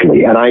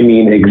exactly, and I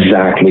mean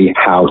exactly,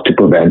 how to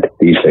prevent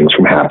these things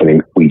from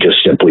happening. We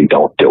just simply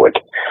don't do it.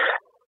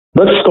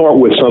 Let's start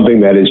with something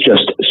that is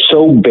just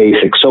so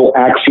basic, so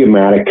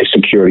axiomatic to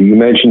security. You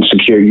mentioned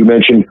security. You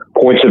mentioned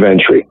points of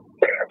entry.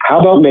 How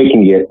about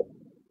making it,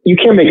 you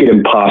can't make it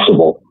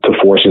impossible to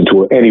force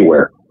into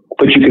anywhere,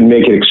 but you can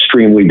make it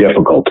extremely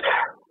difficult.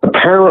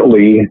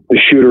 Apparently, the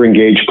shooter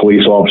engaged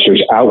police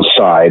officers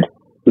outside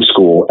the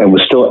school and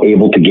was still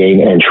able to gain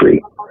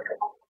entry.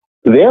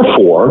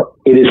 Therefore,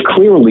 it is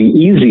clearly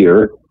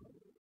easier,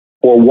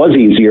 or was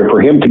easier, for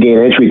him to gain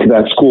entry to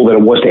that school than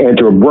it was to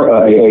enter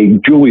a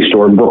jewelry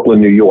store in Brooklyn,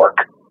 New York.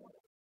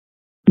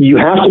 You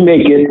have to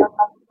make it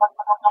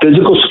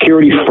physical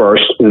security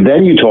first,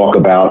 then you talk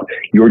about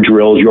your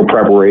drills, your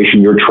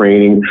preparation, your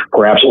training,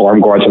 perhaps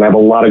armed guards. And I have a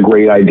lot of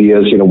great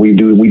ideas. We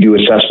do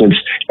assessments,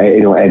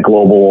 at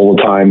Global all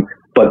the time.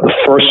 But the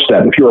first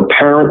step, if you're a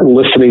parent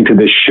listening to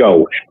this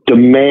show,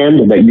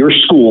 demand that your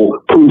school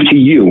prove to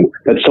you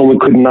that someone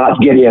could not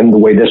get in the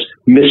way this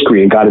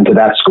miscreant got into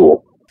that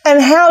school.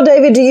 And how,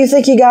 David, do you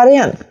think he got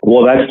in?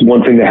 Well, that's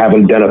one thing they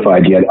haven't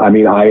identified yet. I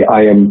mean,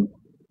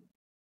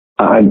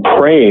 I'm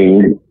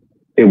praying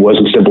it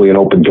wasn't simply an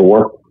open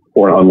door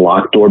or an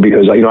unlocked door,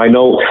 because I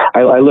know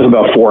I live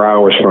about 4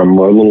 hours from,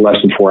 or a little less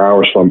than 4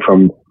 hours from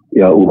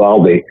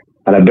Uvalde,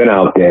 and I've been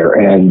out there,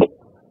 and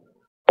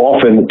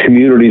often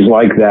communities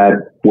like that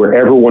where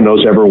everyone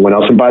knows everyone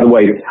else. And by the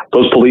way,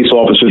 those police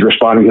officers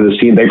responding to the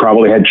scene, they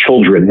probably had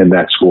children in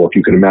that school, if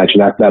you can imagine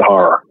that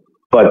horror.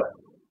 But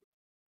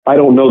I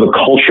don't know the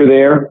culture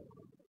there.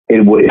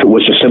 If it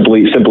was just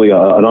simply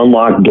an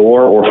unlocked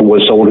door, or if it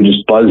was someone who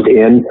just buzzed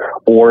in,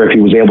 or if he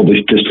was able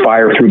to just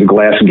fire through the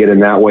glass and get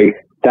in that way.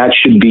 That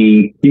should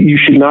be, you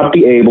should not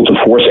be able to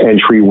force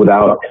entry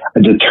without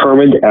a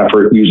determined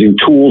effort using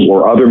tools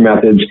or other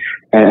methods.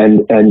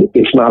 And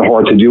it's not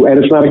hard to do,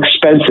 and it's not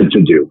expensive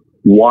to do.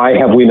 Why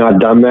have we not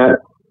done that?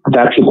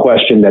 That's the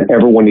question that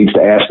everyone needs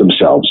to ask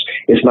themselves.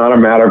 It's not a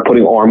matter of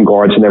putting armed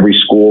guards in every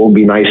school. It'd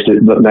be nice to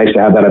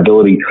have that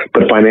ability,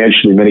 but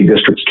financially many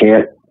districts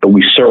can't. But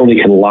we certainly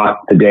can lock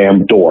the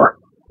damn door.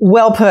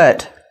 Well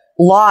put.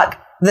 Lock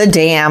the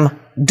damn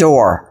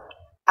door.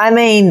 I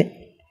mean,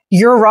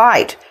 you're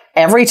right.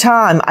 Every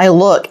time I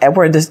look at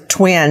where the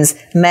twins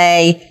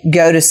may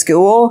go to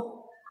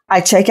school,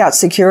 I check out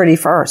security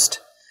first.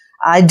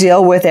 I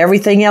deal with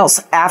everything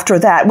else after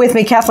that. With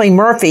me, Kathleen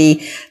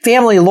Murphy,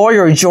 family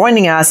lawyer,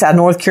 joining us out of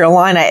North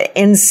Carolina at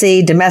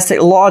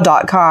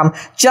ncdomesticlaw.com.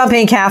 Jump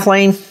in,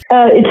 Kathleen.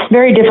 It's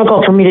very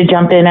difficult for me to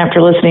jump in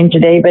after listening to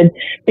David,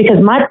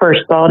 because my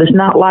first thought is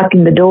not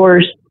locking the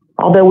doors,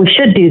 although we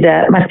should do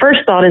that. My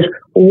first thought is,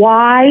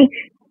 why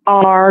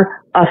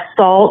are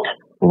assault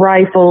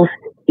rifles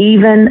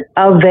even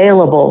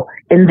available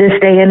in this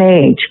day and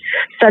age,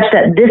 such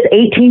that this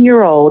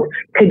 18-year-old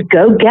could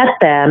go get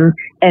them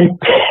and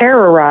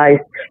terrorize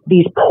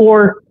these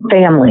poor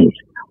families?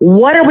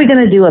 What are we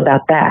going to do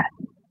about that?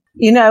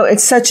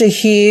 It's such a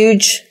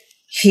huge,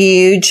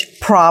 huge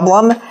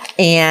problem,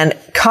 and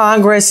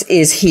Congress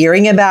is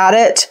hearing about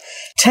it.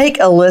 Take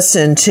a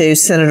listen to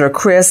Senator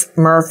Chris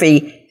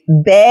Murphy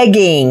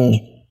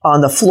begging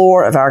on the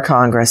floor of our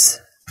Congress.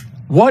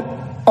 What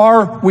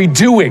are we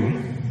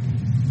doing?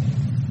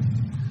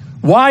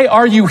 Why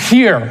are you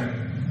here?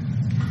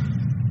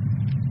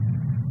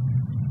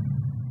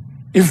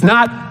 If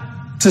not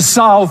to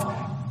solve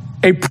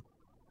a problem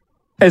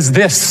as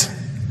this.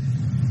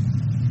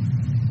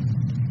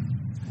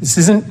 This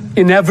isn't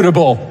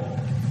inevitable.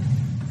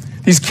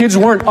 These kids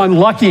weren't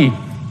unlucky.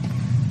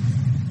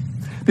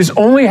 This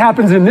only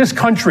happens in this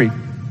country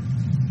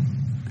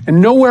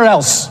and nowhere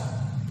else.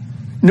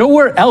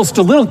 Nowhere else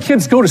do little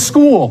kids go to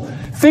school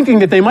thinking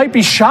that they might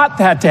be shot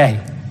that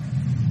day.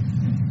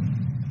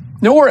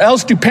 Nowhere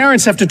else do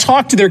parents have to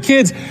talk to their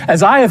kids,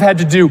 as I have had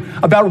to do,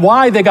 about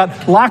why they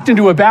got locked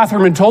into a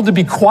bathroom and told to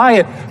be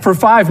quiet for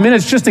 5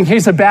 minutes just in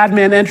case a bad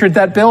man entered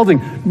that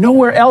building.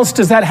 Nowhere else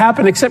does that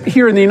happen except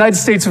here in the United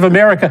States of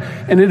America,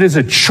 and it is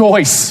a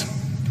choice.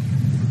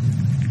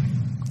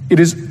 It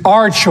is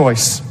our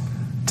choice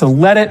to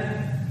let it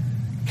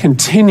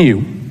continue.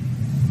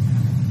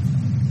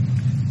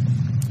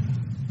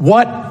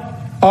 What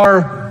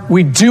are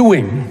we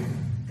doing?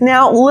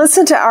 Now,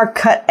 listen to our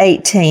Cut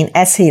 18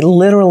 as he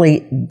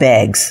literally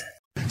begs.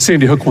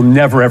 Sandy Hook will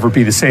never, ever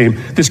be the same.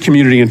 This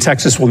community in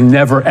Texas will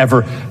never,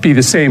 ever be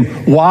the same.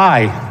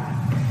 Why?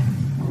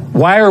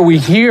 Why are we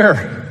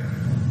here?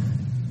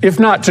 If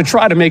not to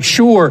try to make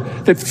sure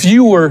that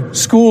fewer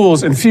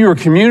schools and fewer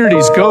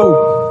communities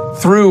go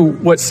through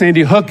what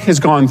Sandy Hook has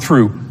gone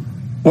through,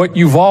 what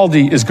Uvalde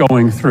is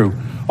going through.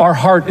 Our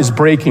heart is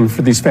breaking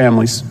for these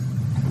families.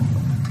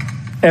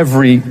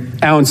 Every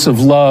ounce of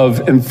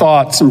love and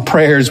thoughts and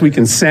prayers we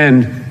can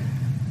send,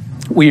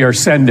 we are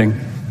sending.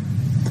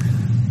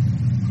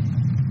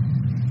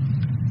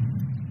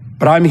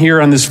 But I'm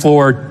here on this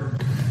floor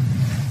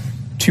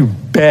to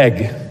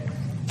beg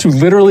to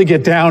literally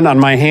get down on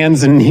my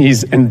hands and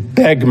knees and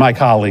beg my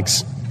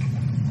colleagues.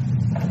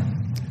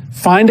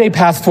 Find a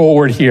path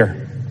forward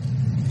here.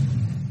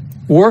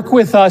 Work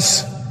with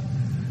us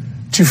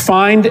to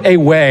find a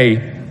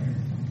way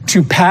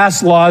to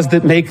pass laws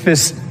that make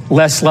this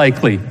less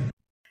likely.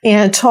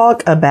 And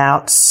talk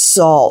about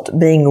salt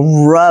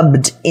being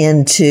rubbed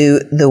into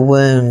the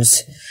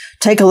wounds.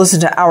 Take a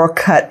listen to our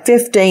Cut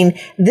 15.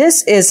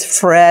 This is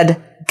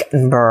Fred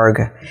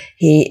Guttenberg.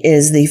 He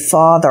is the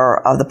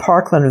father of the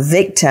Parkland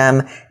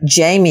victim,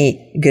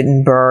 Jamie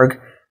Guttenberg,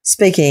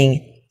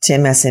 speaking to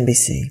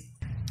MSNBC.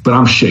 But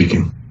I'm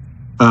shaking.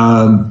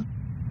 But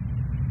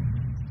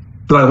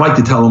I'd like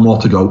to tell them all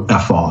to go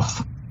F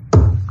off.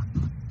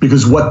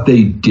 Because what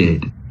they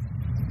did,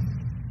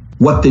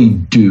 what they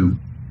do,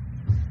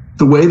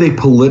 the way they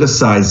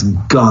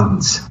politicize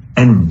guns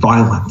and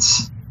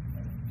violence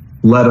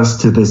led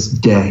us to this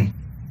day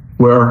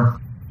where,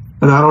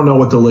 and I don't know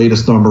what the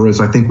latest number is,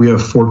 I think we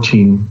have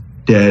 14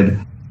 dead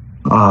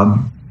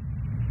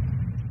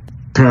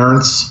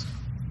parents,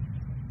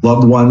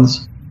 loved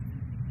ones,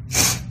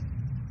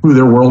 who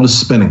their world is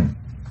spinning,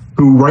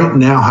 who right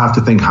now have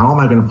to think, how am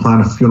I going to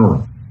plan a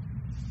funeral?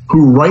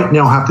 Who right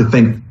now have to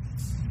think,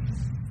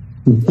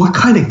 what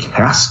kind of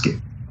casket?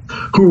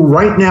 Who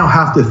right now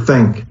have to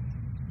think,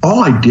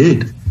 all I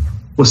did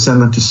was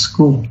send them to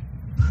school.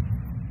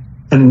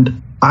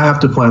 And I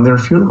have to plan their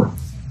funeral.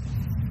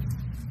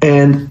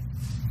 And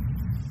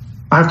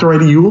I have to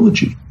write a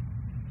eulogy.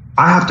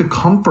 I have to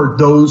comfort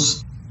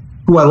those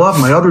who I love,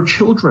 my other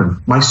children,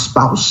 my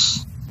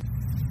spouse,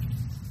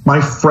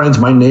 my friends,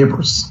 my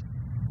neighbors.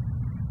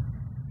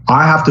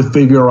 I have to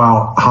figure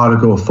out how to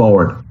go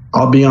forward.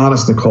 I'll be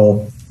honest,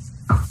 Nicole.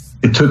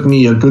 It took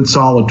me a good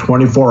solid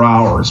 24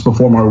 hours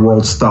before my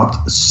world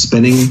stopped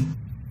spinning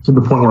to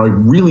the point where I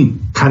really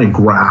kind of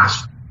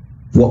grasped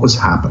what was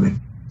happening.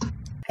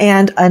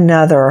 And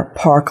another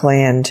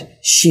Parkland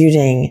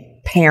shooting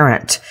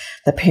parent,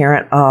 the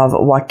parent of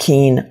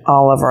Joaquin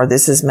Oliver.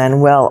 This is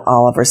Manuel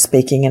Oliver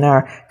speaking in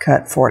our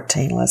Cut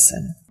 14.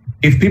 Listen.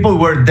 If people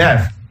were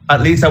deaf,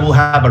 at least I will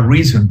have a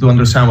reason to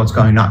understand what's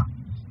going on.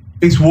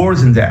 It's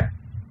worse than that.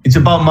 It's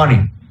about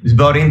money. It's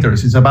about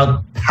interest. It's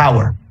about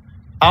power.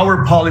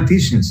 Our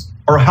politicians,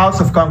 our House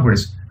of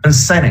Congress and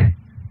Senate,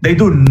 they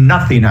do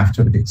nothing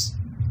after this.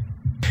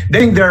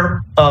 They think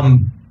they're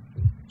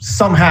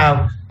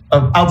somehow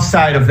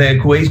outside of the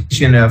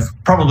equation of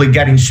probably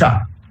getting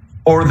shot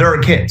or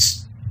their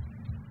kids.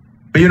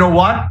 But you know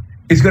what?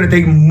 It's going to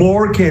take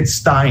more kids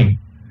dying.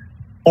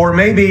 Or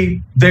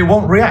maybe they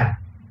won't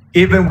react,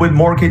 even with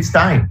more kids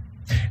dying.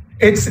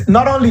 It's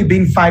not only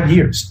been 5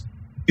 years.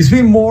 It's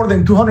been more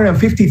than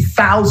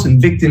 250,000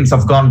 victims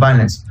of gun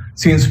violence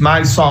since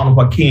my son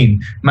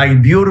Joaquin, my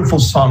beautiful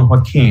son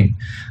Joaquin,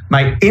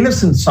 my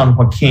innocent son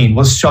Joaquin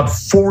was shot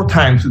 4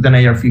 times with an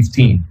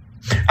AR-15.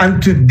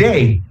 And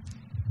today,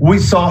 we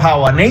saw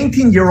how an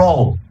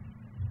 18-year-old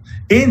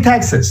in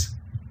Texas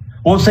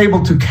was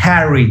able to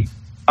carry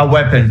a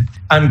weapon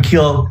and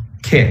kill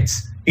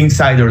kids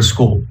inside their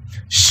school.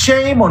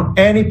 Shame on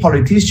any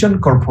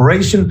politician,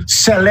 corporation,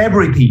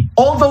 celebrity,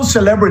 all those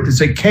celebrities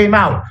that came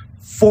out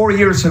 4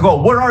 years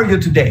ago. Where are you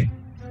today?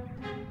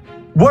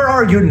 Where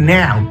are you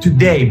now,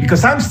 today?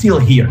 Because I'm still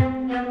here.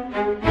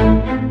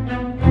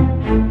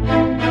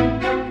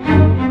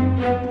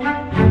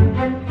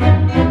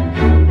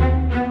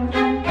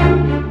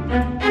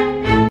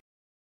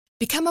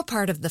 Become a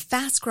part of the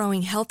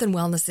fast-growing health and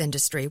wellness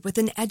industry with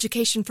an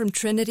education from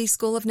Trinity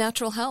School of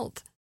Natural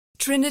Health.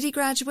 Trinity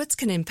graduates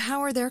can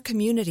empower their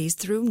communities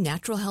through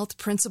natural health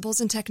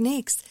principles and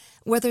techniques,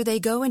 whether they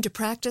go into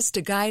practice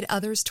to guide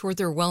others toward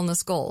their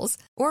wellness goals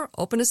or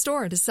open a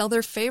store to sell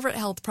their favorite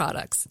health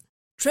products.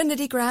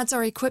 Trinity grads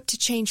are equipped to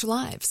change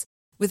lives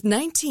with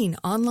 19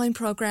 online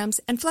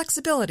programs and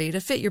flexibility to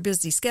fit your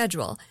busy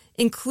schedule,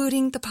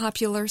 including the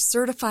popular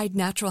Certified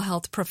Natural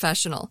Health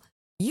Professional.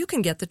 You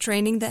can get the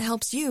training that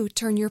helps you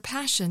turn your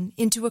passion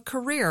into a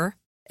career.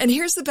 And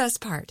here's the best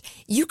part.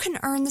 You can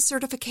earn the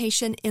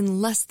certification in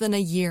less than a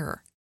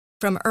year.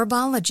 From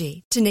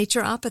herbology to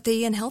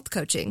naturopathy and health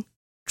coaching,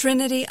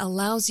 Trinity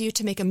allows you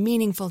to make a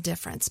meaningful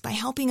difference by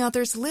helping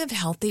others live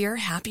healthier,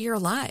 happier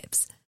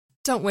lives.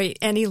 Don't wait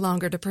any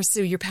longer to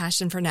pursue your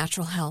passion for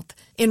natural health.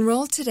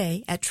 Enroll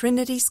today at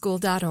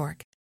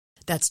trinityschool.org.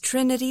 That's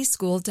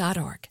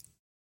trinityschool.org.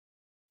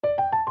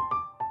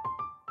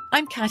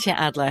 I'm Katya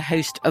Adler,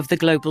 host of The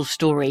Global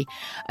Story.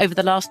 Over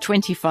the last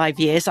 25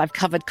 years, I've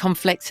covered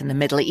conflicts in the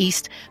Middle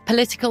East,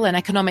 political and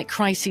economic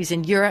crises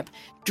in Europe,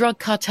 drug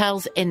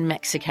cartels in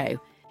Mexico.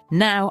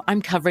 Now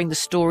I'm covering the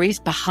stories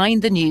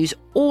behind the news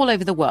all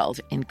over the world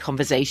in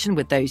conversation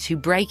with those who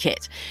break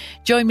it.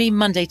 Join me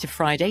Monday to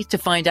Friday to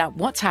find out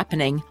what's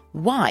happening,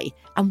 why,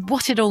 and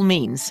what it all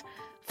means.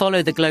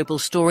 Follow The Global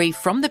Story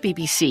from the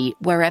BBC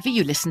wherever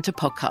you listen to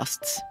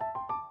podcasts.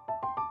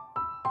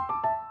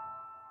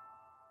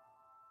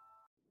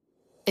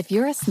 If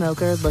you're a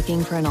smoker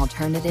looking for an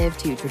alternative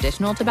to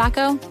traditional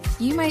tobacco,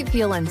 you might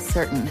feel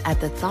uncertain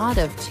at the thought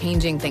of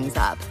changing things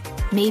up.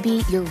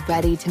 Maybe you're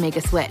ready to make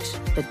a switch,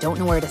 but don't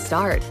know where to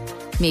start.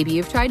 Maybe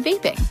you've tried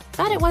vaping,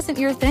 thought it wasn't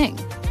your thing.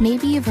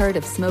 Maybe you've heard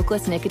of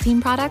smokeless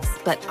nicotine products,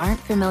 but aren't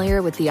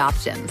familiar with the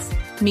options.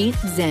 Meet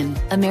Zyn,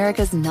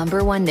 America's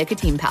 #1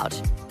 nicotine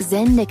pouch.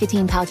 Zyn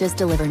nicotine pouches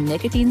deliver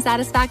nicotine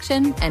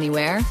satisfaction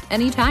anywhere,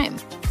 anytime.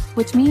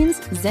 Which means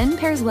Zyn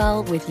pairs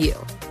well with you,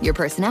 your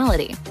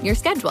personality, your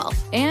schedule,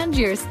 and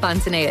your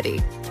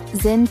spontaneity.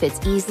 Zyn fits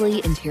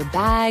easily into your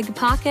bag,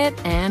 pocket,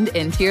 and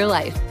into your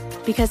life.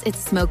 Because it's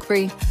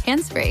smoke-free,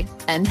 hands-free,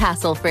 and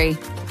hassle-free.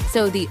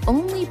 So the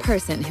only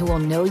person who will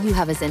know you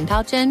have a Zyn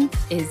pouch in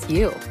is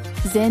you.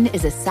 Zyn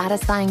is a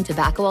satisfying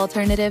tobacco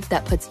alternative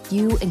that puts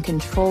you in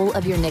control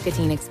of your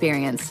nicotine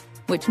experience,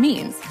 which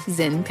means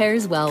Zyn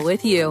pairs well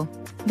with you.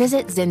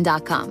 Visit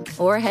Zyn.com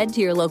or head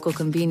to your local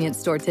convenience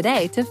store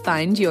today to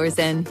find your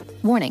Zyn.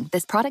 Warning,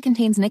 this product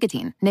contains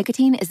nicotine.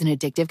 Nicotine is an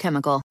addictive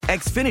chemical.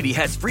 Xfinity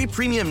has free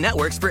premium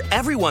networks for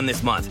everyone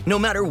this month, no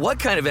matter what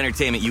kind of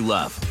entertainment you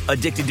love.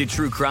 Addicted to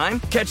true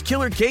crime? Catch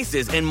killer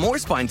cases and more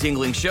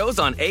spine-tingling shows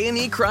on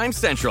A&E Crime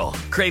Central.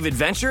 Crave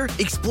adventure?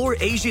 Explore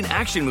Asian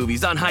action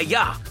movies on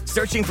Hi-Ya.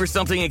 Searching for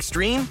something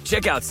extreme?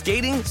 Check out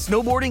skating,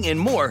 snowboarding, and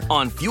more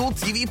on Fuel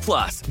TV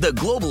Plus, the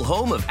global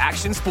home of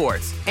action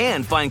sports.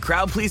 And find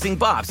crowd-pleasing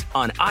bops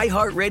on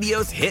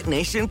iHeartRadio's Hit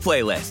Nation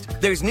playlist.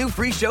 There's new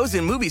free shows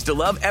and movies to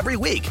love every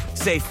week.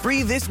 Say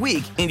free this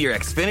week in your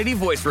Xfinity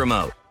voice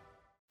remote.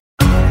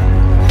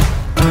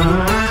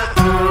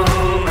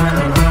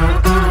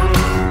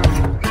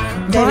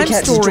 David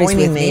Katz is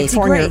joining me,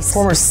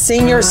 former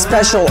senior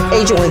special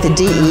agent with the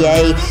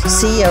DEA,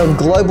 CEO of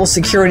Global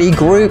Security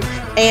Group,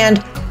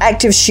 and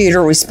active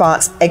shooter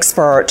response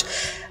expert.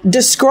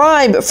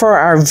 Describe for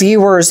our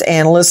viewers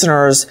and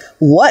listeners,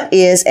 what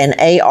is an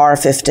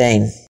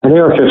AR-15? An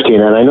AR-15,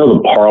 and I know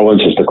the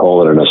parlance is to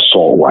call it an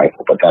assault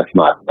rifle, but that's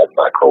not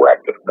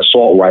correct. An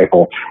assault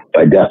rifle,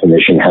 by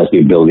definition, has the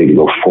ability to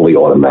go fully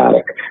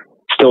automatic.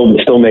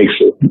 Still makes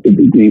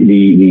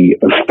the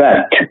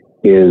effect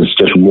is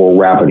just more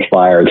rapid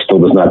fire. It still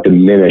does not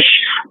diminish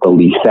the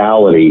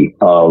lethality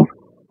of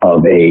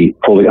a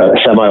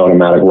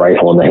semi-automatic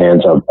rifle in the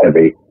hands of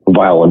a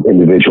violent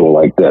individual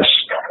like this.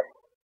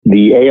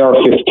 The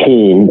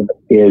AR-15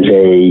 is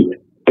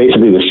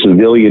basically the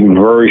civilian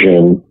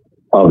version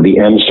of the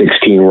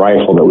M16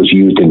 rifle that was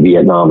used in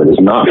Vietnam. It is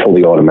not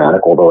fully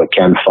automatic, although it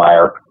can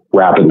fire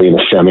rapidly in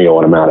a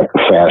semi-automatic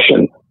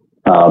fashion.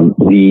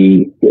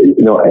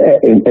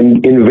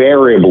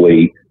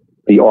 Invariably,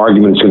 the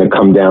argument is going to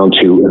come down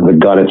to the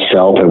gun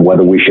itself and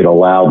whether we should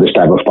allow this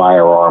type of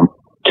firearm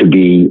to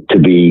be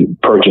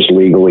purchased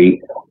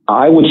legally.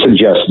 I would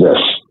suggest this.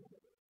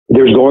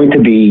 There's going to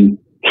be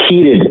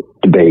heated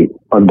debate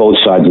on both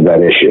sides of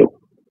that issue.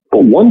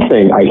 But one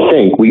thing I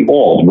think we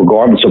all,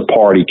 regardless of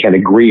party, can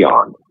agree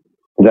on,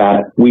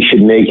 that we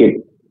should make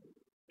it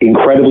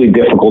incredibly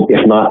difficult,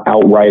 if not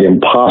outright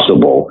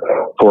impossible,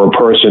 for a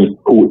person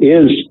who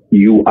is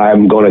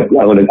I'll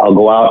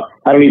go out.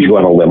 I don't need to go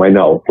on a limb. I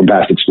know from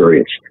past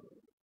experience.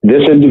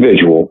 This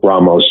individual,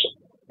 Ramos,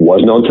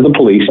 was known to the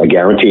police. I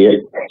guarantee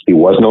it. He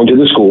was known to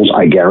the schools.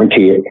 I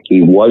guarantee it.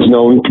 He was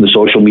known to the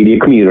social media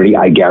community.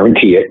 I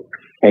guarantee it.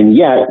 And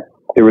yet,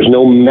 there is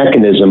no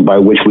mechanism by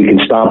which we can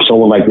stop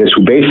someone like this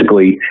who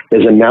basically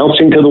is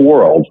announcing to the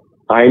world,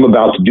 I am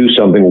about to do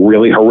something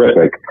really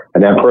horrific,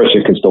 and that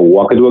person can still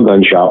walk into a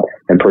gun shop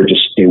and purchase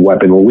a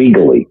weapon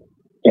legally.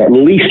 At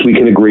least we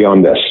can agree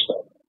on this.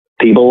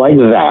 People like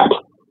that,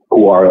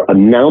 who are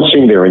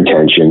announcing their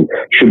intention,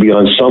 should be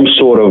on some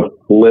sort of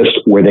list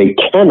where they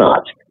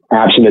cannot,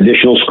 absent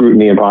additional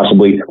scrutiny and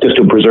possibly just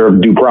to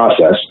preserve due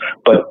process,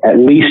 but at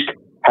least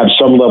have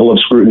some level of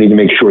scrutiny to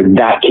make sure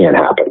that can't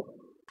happen.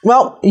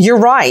 Well, you're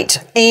right.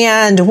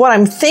 And what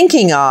I'm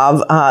thinking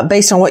of,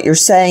 based on what you're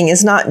saying,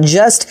 is not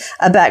just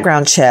a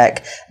background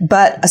check,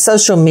 but a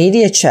social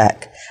media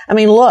check. I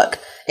mean, look,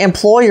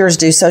 employers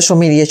do social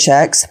media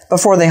checks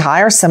before they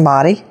hire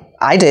somebody.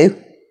 I do.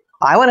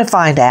 I want to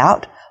find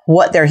out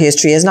what their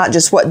history is, not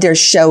just what they're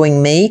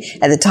showing me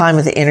at the time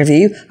of the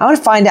interview. I want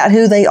to find out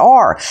who they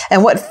are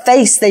and what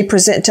face they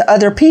present to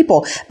other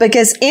people.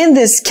 Because in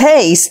this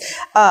case,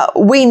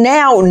 we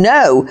now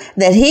know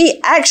that he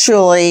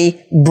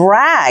actually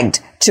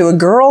bragged to a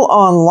girl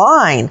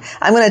online.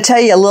 I'm going to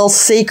tell you a little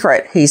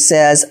secret, he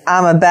says,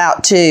 I'm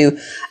about to,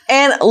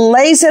 and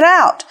lays it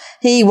out.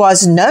 He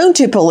was known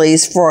to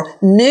police for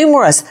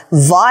numerous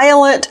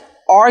violent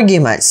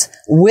arguments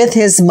with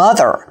his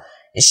mother.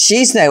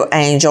 She's no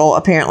angel,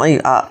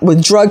 apparently,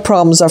 with drug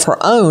problems of her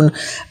own.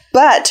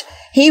 But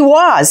he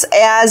was,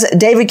 as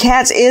David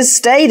Katz is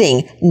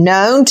stating,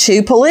 known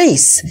to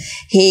police.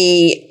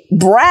 He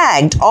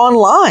bragged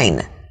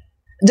online.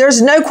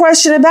 There's no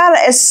question about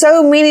it, as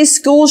so many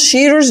school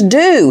shooters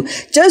do.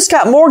 Joe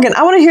Scott Morgan,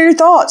 I want to hear your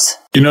thoughts.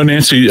 You know,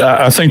 Nancy,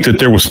 I think that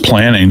there was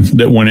planning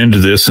that went into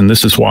this, and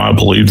this is why I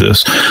believe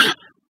this.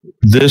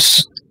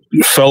 This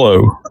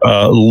fellow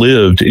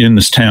lived in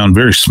this town,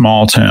 very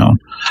small town,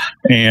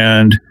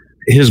 and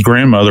his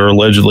grandmother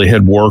allegedly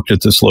had worked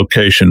at this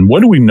location. What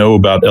do we know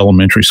about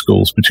elementary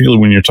schools, particularly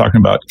when you're talking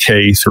about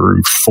K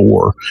through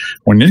 4?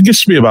 When it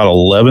gets to be about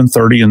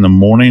 11:30 in the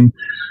morning,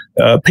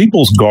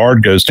 people's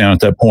guard goes down at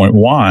that point.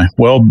 Why?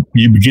 Well,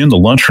 you begin the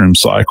lunchroom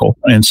cycle.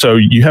 And so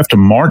you have to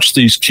march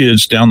these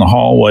kids down the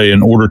hallway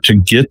in order to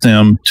get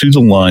them to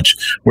the lunch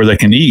where they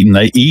can eat. And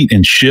they eat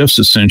in shifts,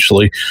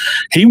 essentially.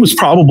 He was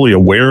probably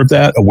aware of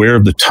that, aware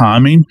of the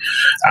timing.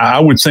 I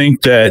would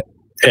think that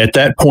at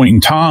that point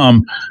in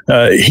time,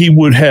 he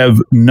would have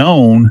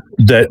known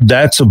that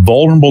that's a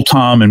vulnerable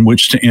time in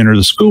which to enter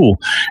the school.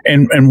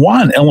 And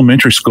why an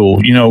elementary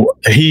school? You know,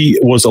 he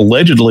was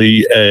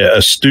allegedly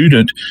a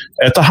student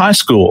at the high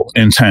school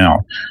in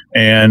town.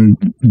 And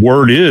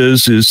word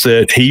is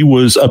that he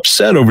was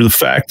upset over the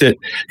fact that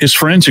his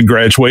friends had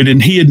graduated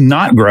and he had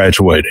not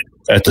graduated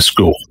at the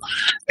school.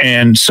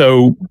 And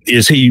so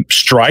is he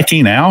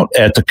striking out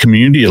at the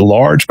community at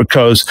large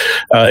because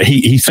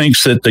he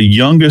thinks that the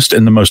youngest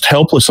and the most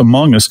helpless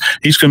among us,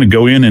 he's going to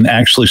go in and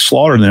actually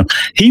slaughter them?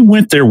 He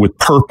went there with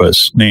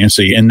purpose,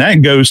 Nancy, and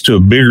that goes to a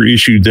bigger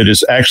issue that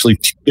is actually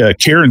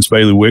Karen's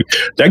bailiwick.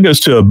 That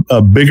goes to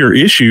a bigger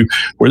issue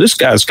where this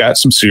guy's got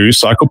some serious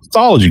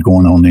psychopathology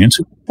going on,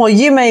 Nancy. Well,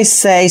 you may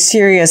say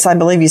serious, I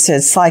believe you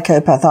said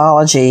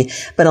psychopathology,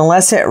 but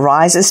unless it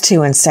rises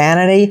to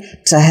insanity,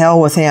 to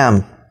hell with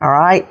him. All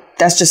right?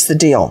 That's just the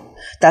deal.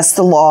 That's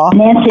the law,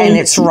 Nancy, and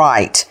it's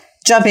right.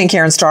 Jump in,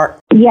 Karen Stark.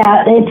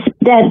 Yeah,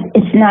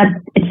 it's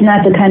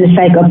not the kind of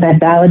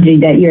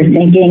psychopathology that you're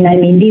thinking. I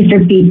mean, these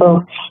are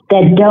people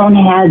that don't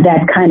have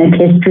that kind of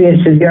history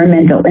of severe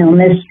mental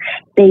illness.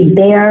 They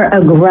bear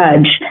a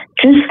grudge,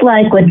 just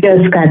like what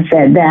Joe Scott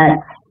said, that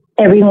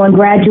everyone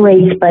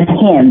graduates but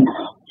him.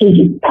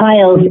 He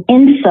piles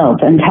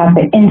insult on top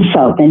of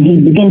insult, and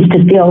he begins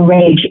to feel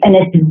rage, and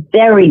it's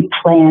very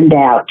planned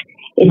out.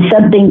 It's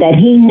something that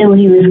he knew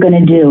he was going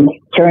to do.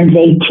 Turns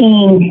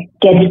 18,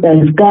 gets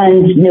those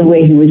guns, knew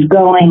where he was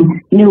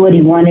going, knew what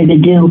he wanted to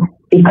do,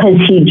 because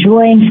he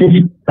joins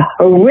this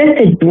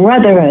horrific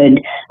brotherhood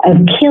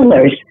of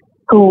killers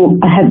who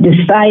have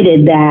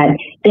decided that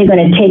they're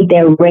going to take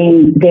their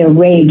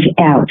rage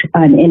out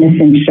on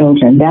innocent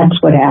children. That's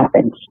what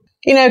happens.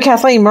 You know,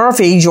 Kathleen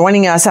Murphy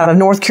joining us out of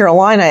North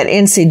Carolina at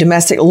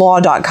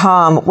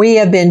ncdomesticlaw.com. We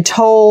have been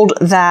told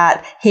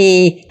that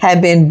he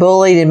had been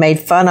bullied and made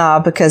fun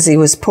of because he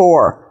was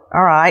poor.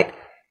 All right.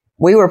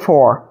 We were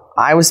poor.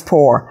 I was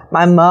poor.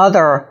 My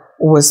mother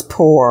was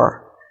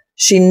poor.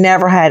 She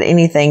never had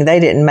anything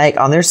they didn't make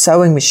on their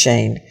sewing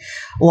machine.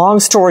 Long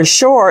story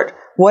short,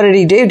 what did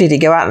he do? Did he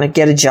go out and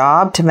get a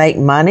job to make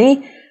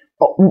money?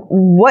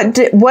 What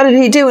did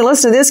he do? And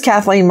listen to this,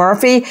 Kathleen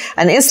Murphy,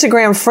 an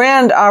Instagram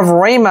friend of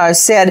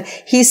Ramos, said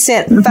he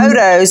sent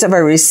photos of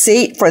a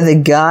receipt for the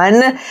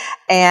gun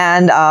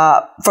and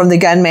from the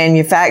gun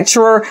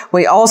manufacturer.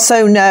 We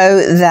also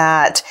know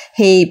that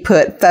he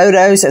put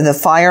photos of the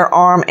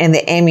firearm and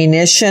the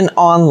ammunition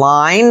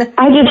online.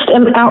 I just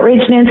am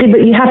outraged, Nancy,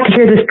 but you have to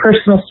hear this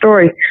personal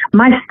story.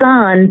 My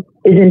son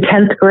is in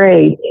 10th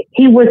grade.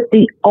 He was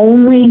the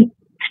only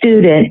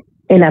student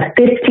in a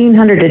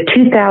 1,500 to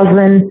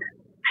 2,000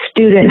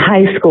 student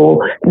high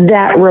school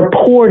that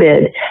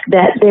reported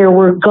that there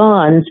were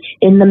guns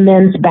in the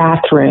men's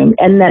bathroom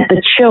and that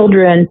the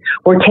children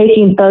were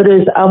taking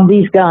photos of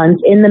these guns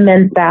in the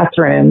men's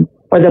bathroom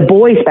or the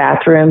boys'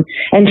 bathroom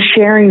and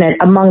sharing it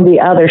among the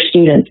other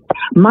students.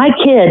 My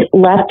kid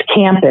left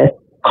campus,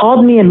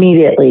 called me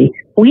immediately.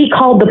 We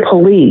called the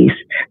police.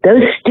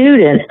 Those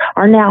students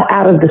are now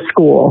out of the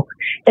school.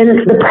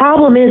 And the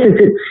problem is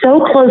it's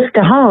so close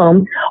to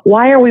home.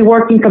 Why are we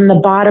working from the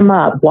bottom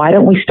up? Why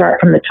don't we start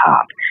from the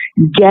top?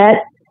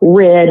 Get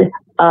rid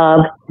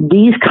of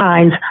these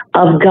kinds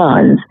of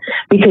guns,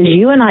 because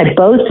you and I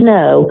both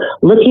know,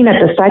 looking at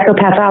the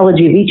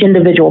psychopathology of each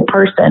individual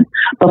person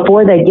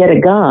before they get a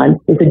gun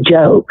is a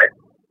joke.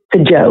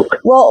 It's a joke.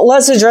 Well,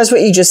 let's address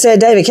what you just said,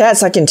 David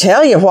Katz. I can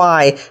tell you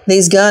why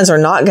these guns are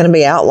not going to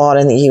be outlawed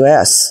in the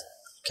U.S.,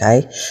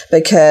 okay?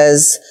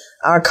 Because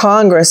our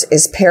Congress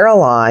is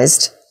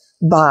paralyzed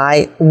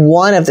by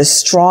one of the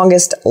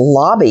strongest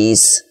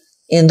lobbies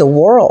in the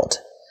world,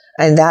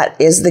 and that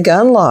is the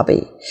gun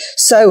lobby.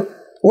 So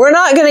we're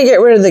not going to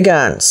get rid of the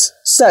guns.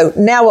 So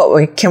now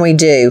what can we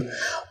do?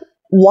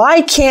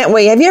 Why can't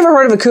we? Have you ever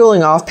heard of a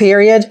cooling off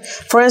period?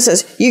 For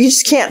instance, you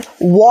just can't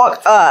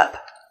walk up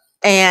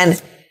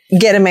and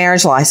get a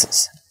marriage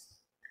license.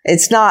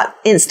 It's not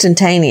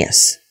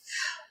instantaneous.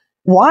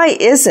 Why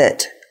is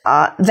it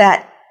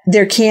that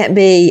there can't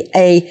be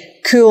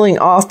a cooling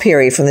off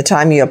period from the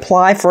time you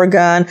apply for a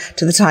gun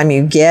to the time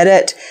you get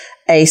it,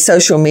 a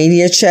social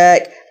media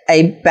check,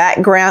 a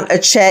background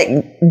check?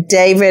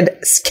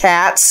 David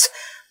Katz,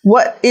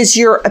 what is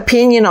your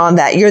opinion on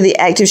that? You're the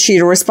active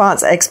shooter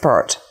response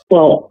expert.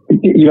 Well,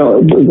 you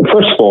know,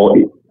 first of all,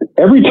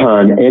 every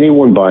time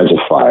anyone buys a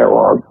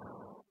firearm,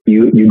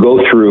 you go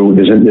through,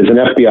 there's an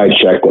FBI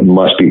check that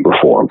must be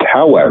performed.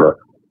 However,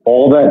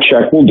 all that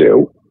check will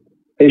do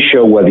is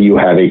show whether you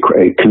have a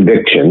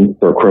conviction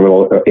or a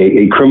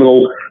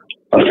criminal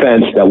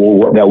offense that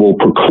will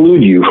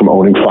preclude you from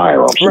owning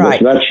firearms. So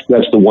right.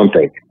 That's the one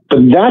thing. But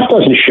that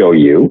doesn't show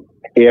you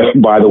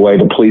if, by the way,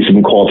 the police have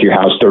been called to your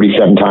house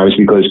 37 times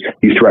because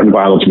you threatened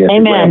violence against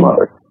your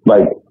grandmother.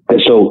 Like,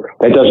 And so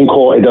it doesn't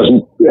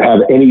have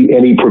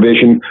any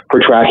provision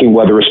for tracking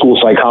whether a school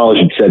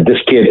psychologist said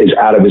this kid is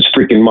out of his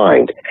freaking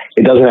mind.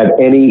 It doesn't have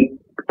any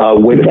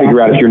way to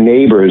figure out if your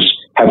neighbors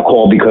have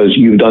called because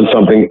you've done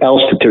something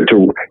else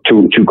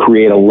to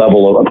create a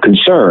level of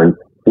concern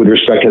with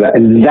respect to that.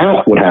 And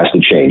that's what has to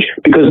change.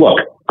 Because look,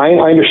 I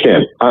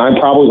understand. I'm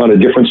probably on a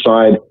different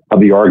side of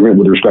the argument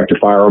with respect to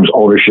firearms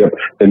ownership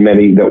than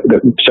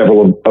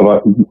several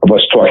of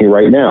us talking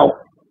right now.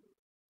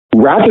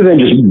 Rather than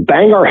just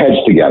bang our heads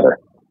together,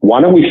 why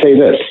don't we say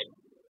this?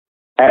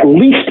 At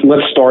least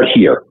let's start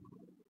here.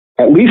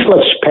 At least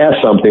let's pass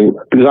something,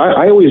 because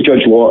I always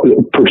judge law.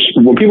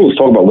 When people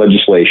talk about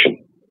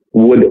legislation,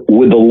 would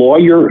the law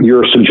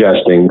you're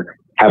suggesting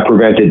have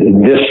prevented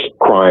this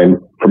crime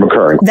from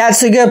occurring?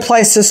 That's a good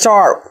place to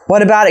start.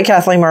 What about it,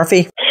 Kathleen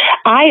Murphy?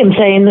 I am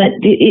saying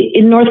that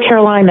in North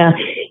Carolina,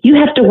 you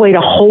have to wait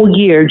a whole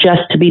year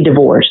just to be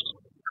divorced.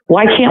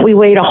 Why can't we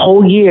wait a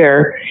whole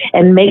year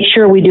and make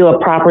sure we do a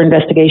proper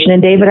investigation?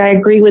 And David, I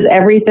agree with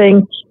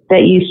everything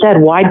that you said.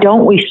 Why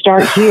don't we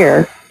start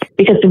here?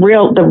 Because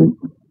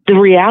the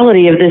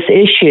reality of this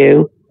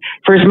issue,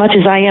 for as much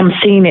as I am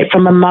seeing it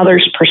from a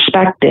mother's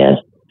perspective,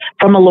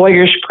 from a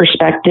lawyer's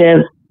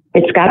perspective,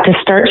 it's got to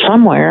start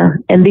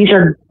somewhere. And these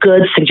are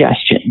good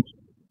suggestions.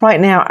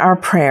 Right now, our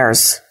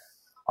prayers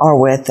are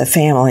with the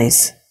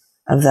families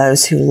of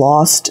those who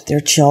lost their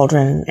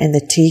children and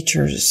the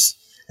teachers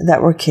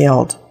that were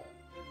killed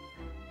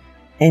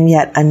in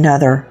yet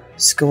another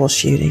school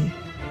shooting.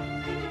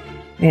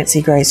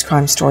 Nancy Grace,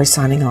 Crime Story,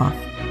 signing off.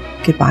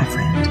 Goodbye,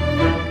 friend.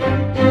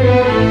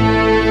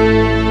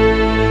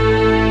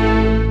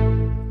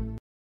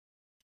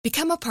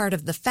 Become a part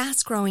of the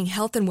fast-growing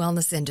health and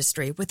wellness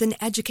industry with an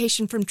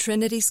education from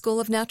Trinity School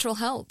of Natural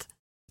Health.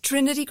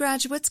 Trinity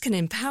graduates can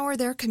empower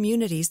their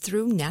communities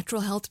through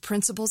natural health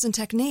principles and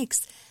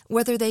techniques,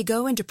 whether they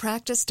go into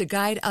practice to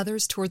guide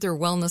others toward their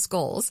wellness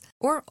goals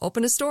or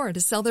open a store to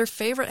sell their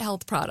favorite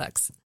health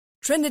products.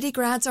 Trinity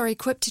grads are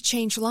equipped to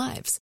change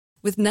lives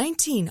with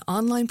 19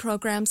 online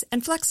programs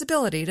and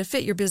flexibility to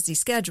fit your busy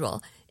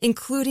schedule,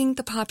 including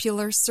the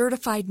popular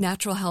Certified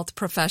Natural Health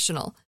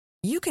Professional.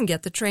 You can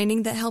get the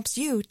training that helps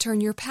you turn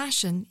your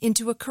passion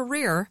into a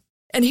career.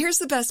 And here's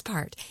the best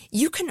part.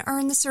 You can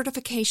earn the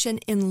certification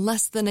in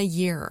less than a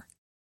year.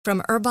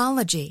 From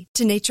herbology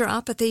to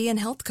naturopathy and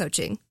health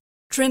coaching,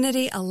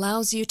 Trinity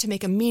allows you to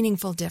make a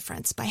meaningful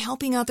difference by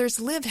helping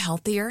others live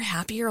healthier,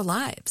 happier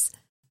lives.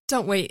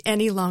 Don't wait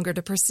any longer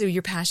to pursue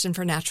your passion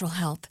for natural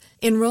health.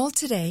 Enroll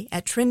today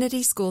at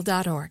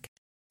trinityschool.org.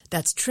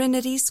 That's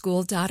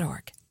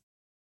trinityschool.org.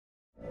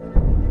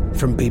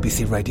 From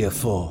BBC Radio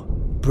 4,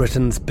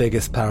 Britain's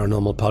biggest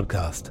paranormal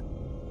podcast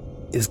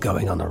is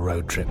going on a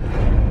road trip.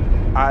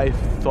 I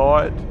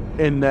thought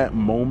in that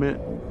moment,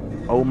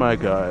 oh my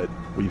God,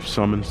 we've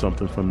summoned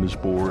something from this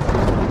board.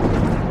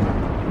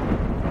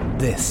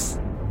 This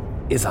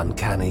is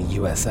Uncanny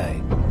USA.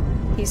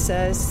 He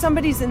says,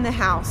 somebody's in the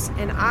house,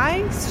 and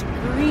I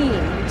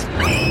screamed.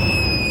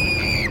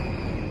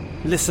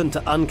 Listen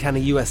to Uncanny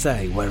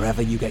USA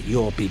wherever you get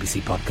your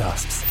BBC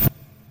podcasts,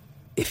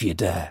 if you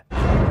dare.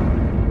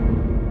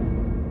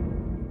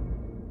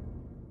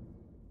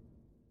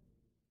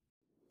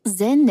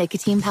 Zyn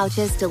nicotine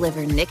pouches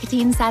deliver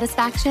nicotine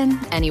satisfaction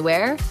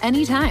anywhere,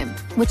 anytime,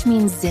 which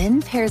means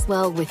Zyn pairs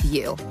well with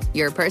you,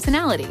 your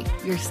personality,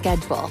 your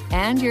schedule,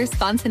 and your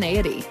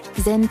spontaneity.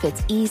 Zyn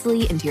fits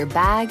easily into your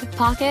bag,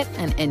 pocket,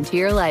 and into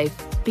your life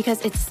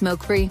because it's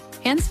smoke-free,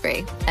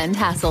 hands-free, and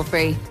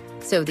hassle-free.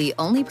 So the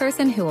only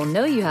person who will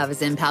know you have a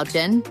Zyn pouch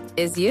in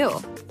is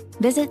you.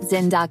 Visit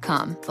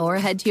Zyn.com or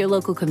head to your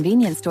local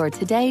convenience store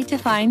today to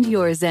find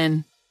your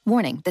Zyn.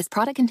 Warning, this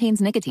product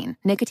contains nicotine.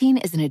 Nicotine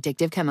is an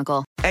addictive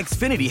chemical.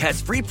 Xfinity has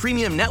free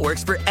premium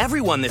networks for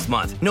everyone this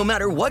month, no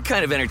matter what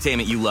kind of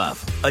entertainment you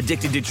love.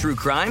 Addicted to true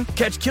crime?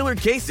 Catch killer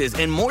cases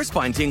and more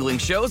spine-tingling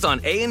shows on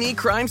A&E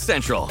Crime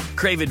Central.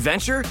 Crave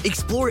adventure?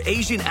 Explore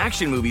Asian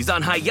action movies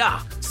on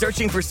Hi-YAH.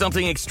 Searching for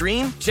something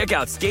extreme? Check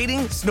out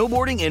skating,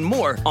 snowboarding, and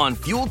more on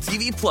Fuel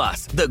TV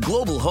Plus, the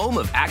global home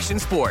of action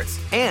sports.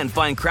 And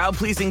find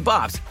crowd-pleasing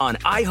bops on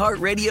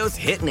iHeartRadio's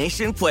Hit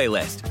Nation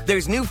playlist.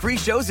 There's new free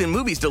shows and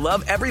movies to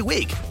love every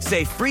week.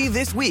 Say free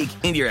this week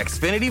in your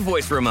Xfinity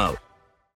voice remote.